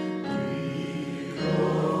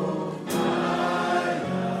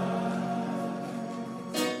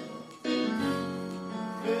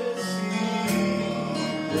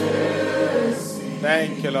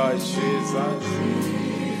 Thank you, Lord Jesus.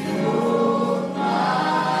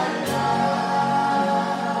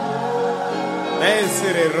 Mercy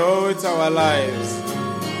rewrote our lives.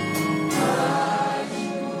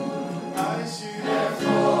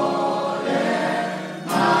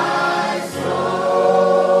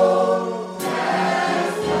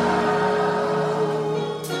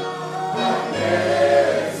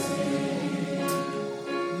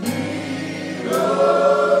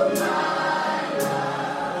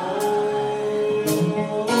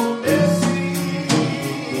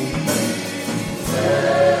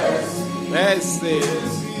 Mercy.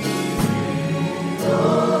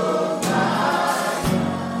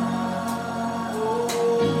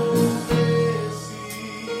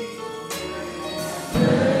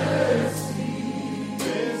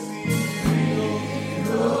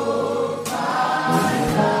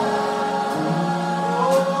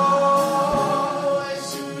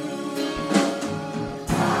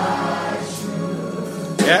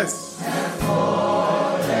 Yes.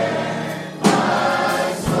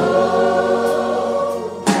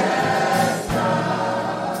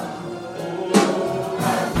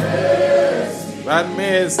 and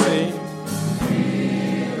mercy. Thank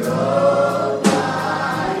you, Lord.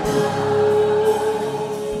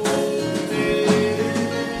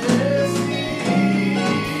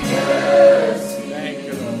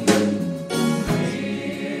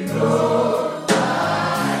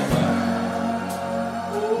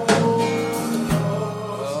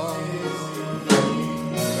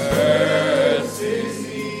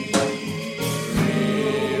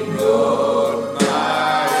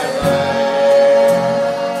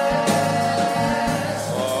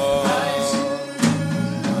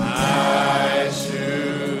 I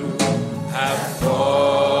should have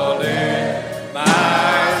fallen,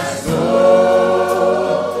 my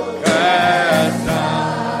soul cast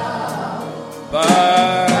down,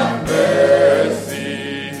 but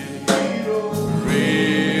mercy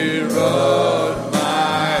rewrote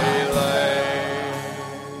my life.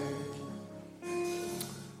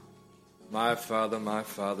 My Father, my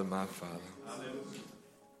Father, my Father.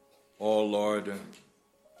 Oh Lord,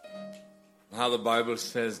 how the Bible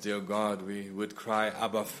says, dear God, we would cry,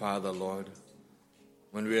 Abba, Father, Lord,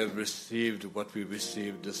 when we have received what we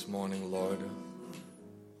received this morning, Lord.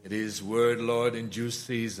 It is word, Lord, in due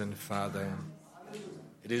season, Father.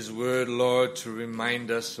 It is word, Lord, to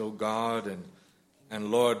remind us, oh God,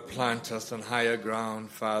 and Lord, plant us on higher ground,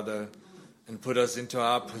 Father, and put us into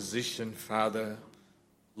our position, Father.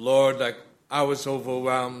 Lord, like I was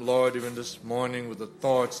overwhelmed, Lord, even this morning with the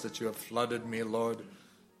thoughts that you have flooded me, Lord.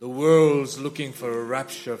 The world's looking for a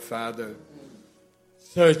rapture, Father.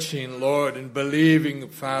 Searching, Lord, and believing,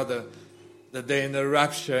 Father, that they're in the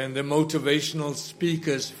rapture, and the motivational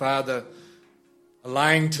speakers, Father, are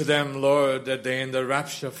lying to them, Lord, that they're in the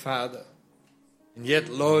rapture, Father. And yet,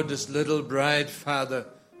 Lord, this little bride, Father,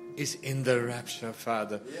 is in the rapture,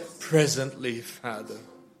 Father, presently, Father.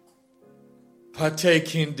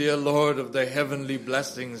 Partaking, dear Lord, of the heavenly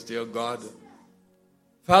blessings, dear God.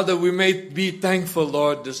 Father, we may be thankful,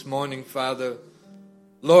 Lord, this morning, Father.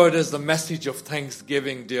 Lord, as the message of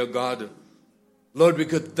thanksgiving, dear God. Lord, we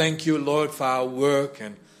could thank you, Lord, for our work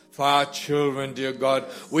and for our children, dear God.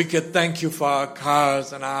 We could thank you for our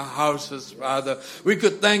cars and our houses, Father. We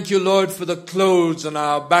could thank you, Lord, for the clothes on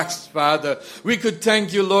our backs, Father. We could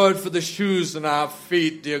thank you, Lord, for the shoes on our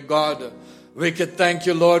feet, dear God. We could thank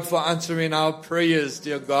you, Lord, for answering our prayers,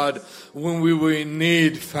 dear God, when we were in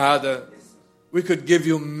need, Father. We could give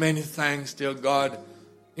you many thanks, dear God,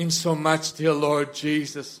 in so much, dear Lord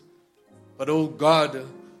Jesus. But, oh God,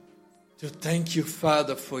 to thank you,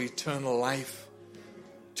 Father, for eternal life.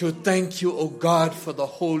 To thank you, oh God, for the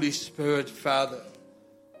Holy Spirit, Father.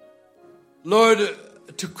 Lord,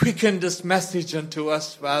 to quicken this message unto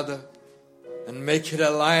us, Father, and make it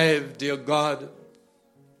alive, dear God.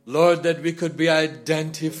 Lord, that we could be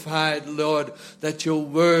identified, Lord, that your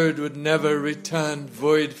word would never return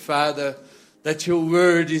void, Father. That your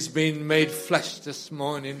word is being made flesh this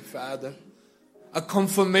morning, Father. A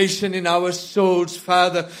confirmation in our souls,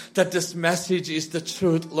 Father, that this message is the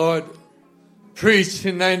truth, Lord. Preached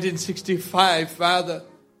in 1965, Father.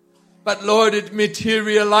 But Lord, it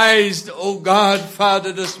materialized, oh God,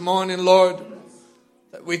 Father, this morning, Lord.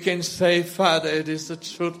 That we can say, Father, it is the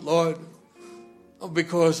truth, Lord.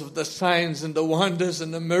 Because of the signs and the wonders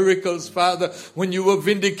and the miracles, Father, when you were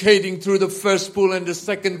vindicating through the first full and the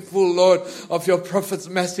second full, Lord, of your prophet's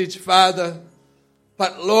message, Father.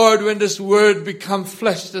 But Lord, when this word becomes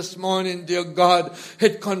flesh this morning, dear God,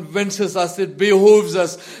 it convinces us, it behooves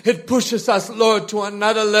us, it pushes us, Lord, to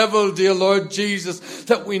another level, dear Lord Jesus,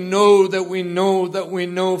 that we know,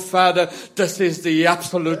 Father, this is the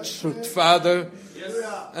absolute truth, Father.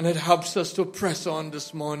 And it helps us to press on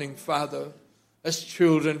this morning, Father. As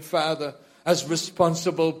children, Father, as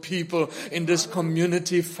responsible people in this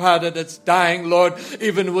community, Father, that's dying, Lord,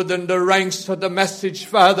 even within the ranks of the message,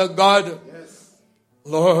 Father God. Yes.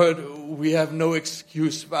 Lord, we have no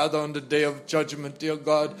excuse, Father, on the day of judgment, dear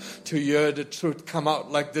God, to hear the truth come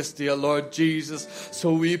out like this, dear Lord Jesus.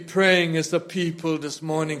 So we're praying as a people this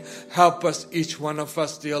morning. Help us, each one of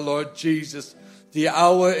us, dear Lord Jesus. The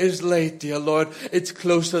hour is late, dear Lord. It's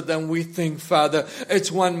closer than we think, Father.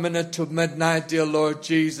 It's 1 minute to midnight, dear Lord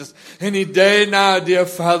Jesus. Any day now, dear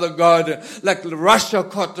Father God, like Russia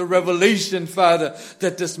caught the revelation, Father,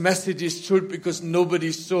 that this message is true because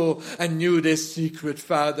nobody saw and knew their secret,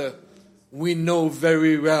 Father. We know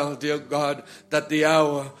very well, dear God, that the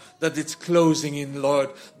hour, that it's closing in, Lord.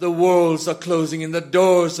 The walls are closing in, the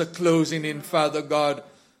doors are closing in, Father God.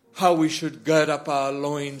 How we should gird up our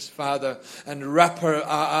loins, Father, and wrap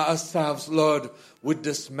ourselves, Lord, with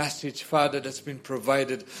this message, Father, that's been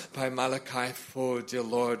provided by Malachi 4, dear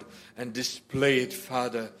Lord, and display it,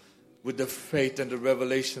 Father, with the faith and the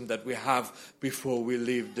revelation that we have before we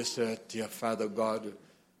leave this earth, dear Father God.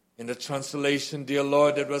 In the translation, dear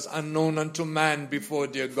Lord, that was unknown unto man before,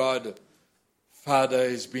 dear God, Father,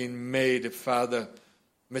 is being made, Father,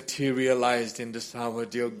 materialized in this hour,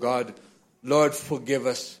 dear God. Lord, forgive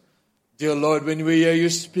us. Dear Lord, when we hear you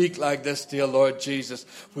speak like this, dear Lord Jesus,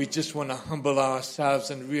 we just want to humble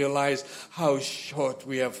ourselves and realize how short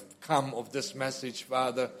we have come of this message,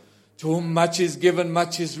 Father. To whom much is given,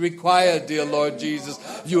 much is required, dear Lord Jesus.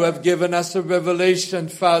 You have given us a revelation,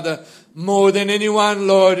 Father, more than anyone,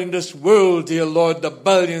 Lord, in this world, dear Lord, the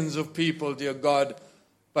billions of people, dear God.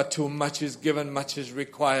 But to whom much is given, much is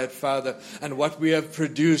required, Father. And what we have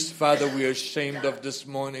produced, Father, we are ashamed of this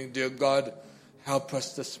morning, dear God. Help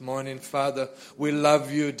us this morning, Father. We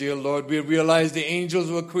love you, dear Lord. We realize the angels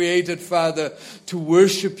were created, Father, to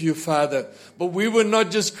worship you, Father. But we were not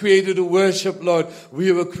just created to worship, Lord.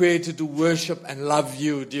 We were created to worship and love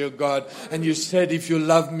you, dear God. And you said, if you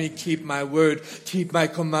love me, keep my word, keep my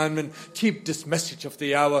commandment, keep this message of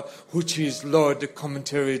the hour, which is, Lord, the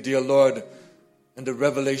commentary, dear Lord. And the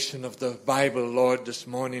revelation of the Bible, Lord, this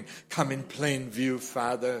morning, come in plain view,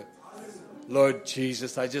 Father. Lord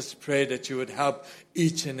Jesus, I just pray that you would help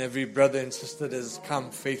each and every brother and sister that has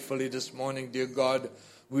come faithfully this morning, dear God.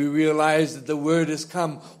 We realize that the word has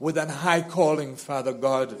come with an high calling, Father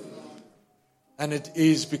God. And it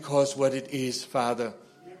is because what it is, Father.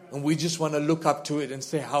 And we just want to look up to it and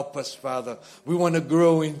say, help us, Father. We want to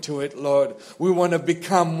grow into it, Lord. We want to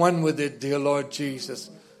become one with it, dear Lord Jesus.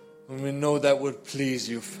 And we know that would please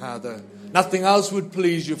you, Father. Nothing else would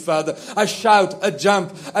please you, Father. A shout, a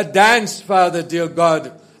jump, a dance, Father, dear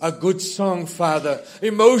God. A good song, Father.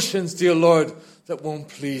 Emotions, dear Lord, that won't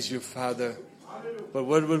please you, Father. But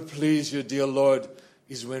what will please you, dear Lord,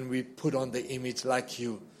 is when we put on the image like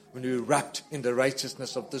you. When we're wrapped in the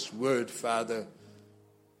righteousness of this word, Father.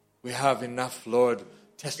 We have enough, Lord,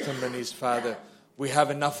 testimonies, Father. We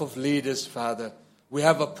have enough of leaders, Father. We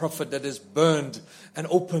have a prophet that has burned and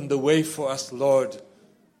opened the way for us, Lord.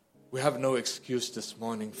 We have no excuse this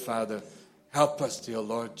morning, Father. Help us, dear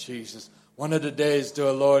Lord Jesus. One of the days,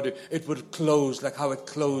 dear Lord, it would close like how it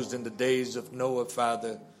closed in the days of Noah,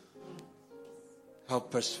 Father.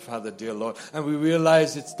 Help us, Father, dear Lord. And we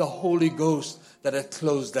realize it's the Holy Ghost that had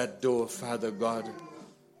closed that door, Father God.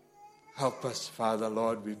 Help us, Father,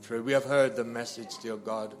 Lord, we pray. We have heard the message, dear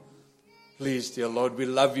God. Please, dear Lord, we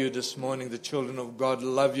love you this morning. The children of God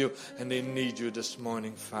love you and they need you this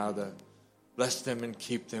morning, Father. Bless them and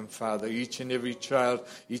keep them, Father. Each and every child,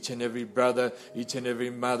 each and every brother, each and every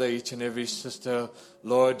mother, each and every sister.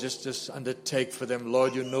 Lord, just undertake for them.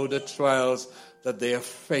 Lord, you know the trials that they are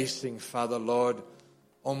facing, Father, Lord.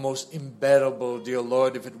 Almost unbearable, dear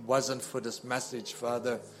Lord, if it wasn't for this message,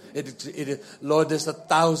 Father. Lord, there's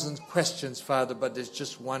 1,000 questions, Father, but there's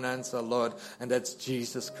just one answer, Lord, and that's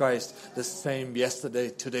Jesus Christ, the same yesterday,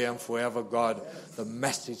 today, and forever, God. The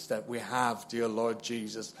message that we have, dear Lord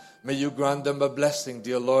Jesus. May you grant them a blessing,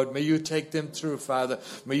 dear Lord. May you take them through, Father.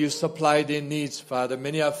 May you supply their needs, Father.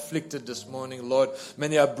 Many are afflicted this morning, Lord.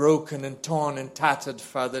 Many are broken and torn and tattered,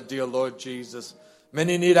 Father, dear Lord Jesus.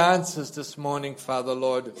 Many need answers this morning, Father,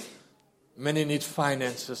 Lord. Many need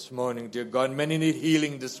finance this morning, dear God. Many need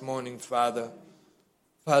healing this morning, Father.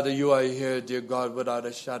 Father, you are here, dear God, without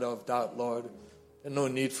a shadow of doubt, Lord. There's no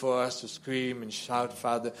need for us to scream and shout,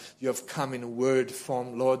 Father. You have come in word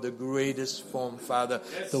form, Lord, the greatest form, Father.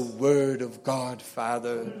 Yes. The word of God,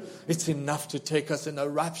 Father. It's enough to take us in a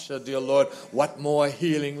rapture, dear Lord. What more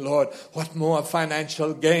healing, Lord? What more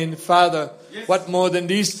financial gain, Father? Yes. What more than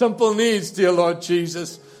these simple needs, dear Lord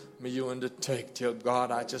Jesus? May you undertake, dear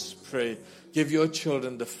God, I just pray. Give your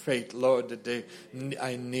children the faith, Lord, that they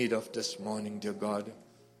are in need of this morning, dear God.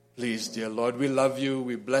 Please, dear Lord, we love you.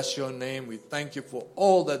 We bless your name. We thank you for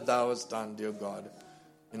all that thou hast done, dear God.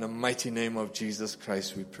 In the mighty name of Jesus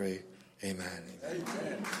Christ we pray. Amen.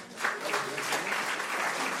 Amen.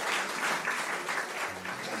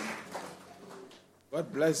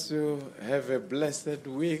 God bless you. Have a blessed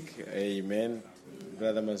week. Amen.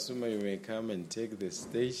 Brother Masuma, you may come and take the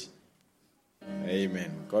stage.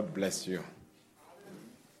 Amen. God bless you.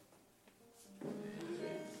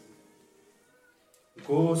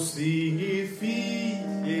 Kosi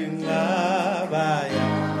ngifile ngabaya,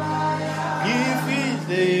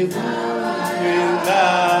 ngifile kuwe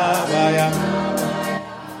ngabaya.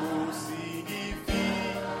 Kosi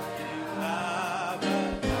ngifile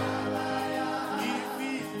ngabaya,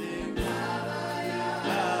 ngifile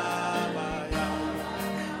ngabaya.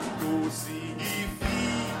 Kosi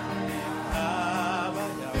ngifile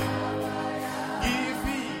ngabaya,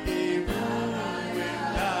 ngifile kuwe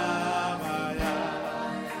ngabaya.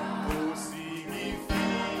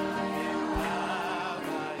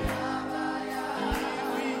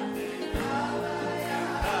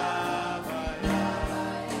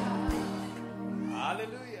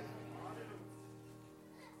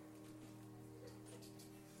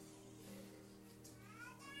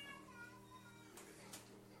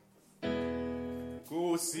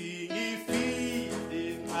 Nkosi ngifile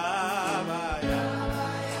ngabaya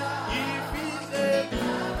ngifile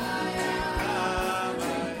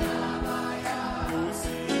ngabaya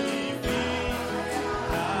Nkosi ngifile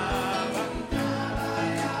ngabaya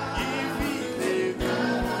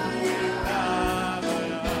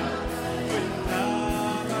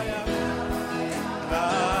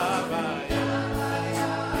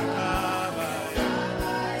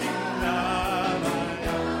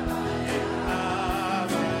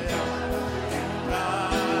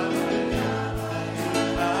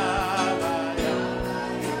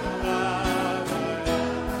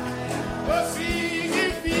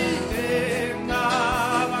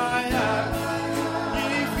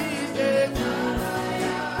ngifile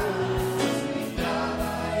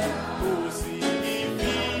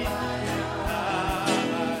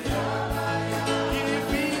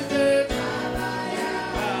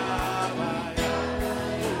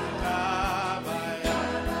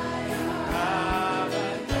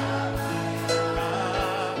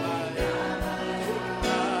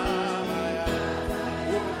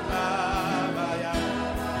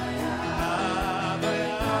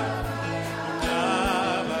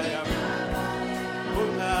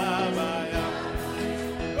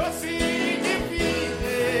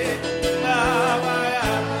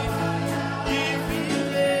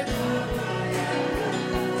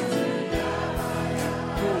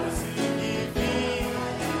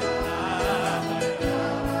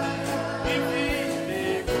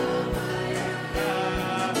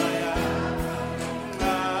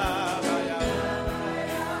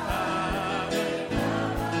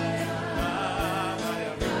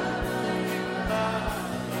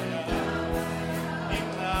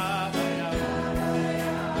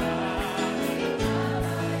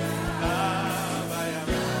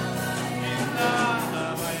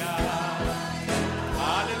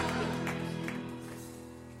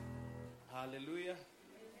Hallelujah.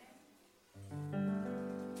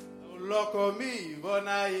 Loko mi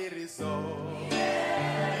bona iriso.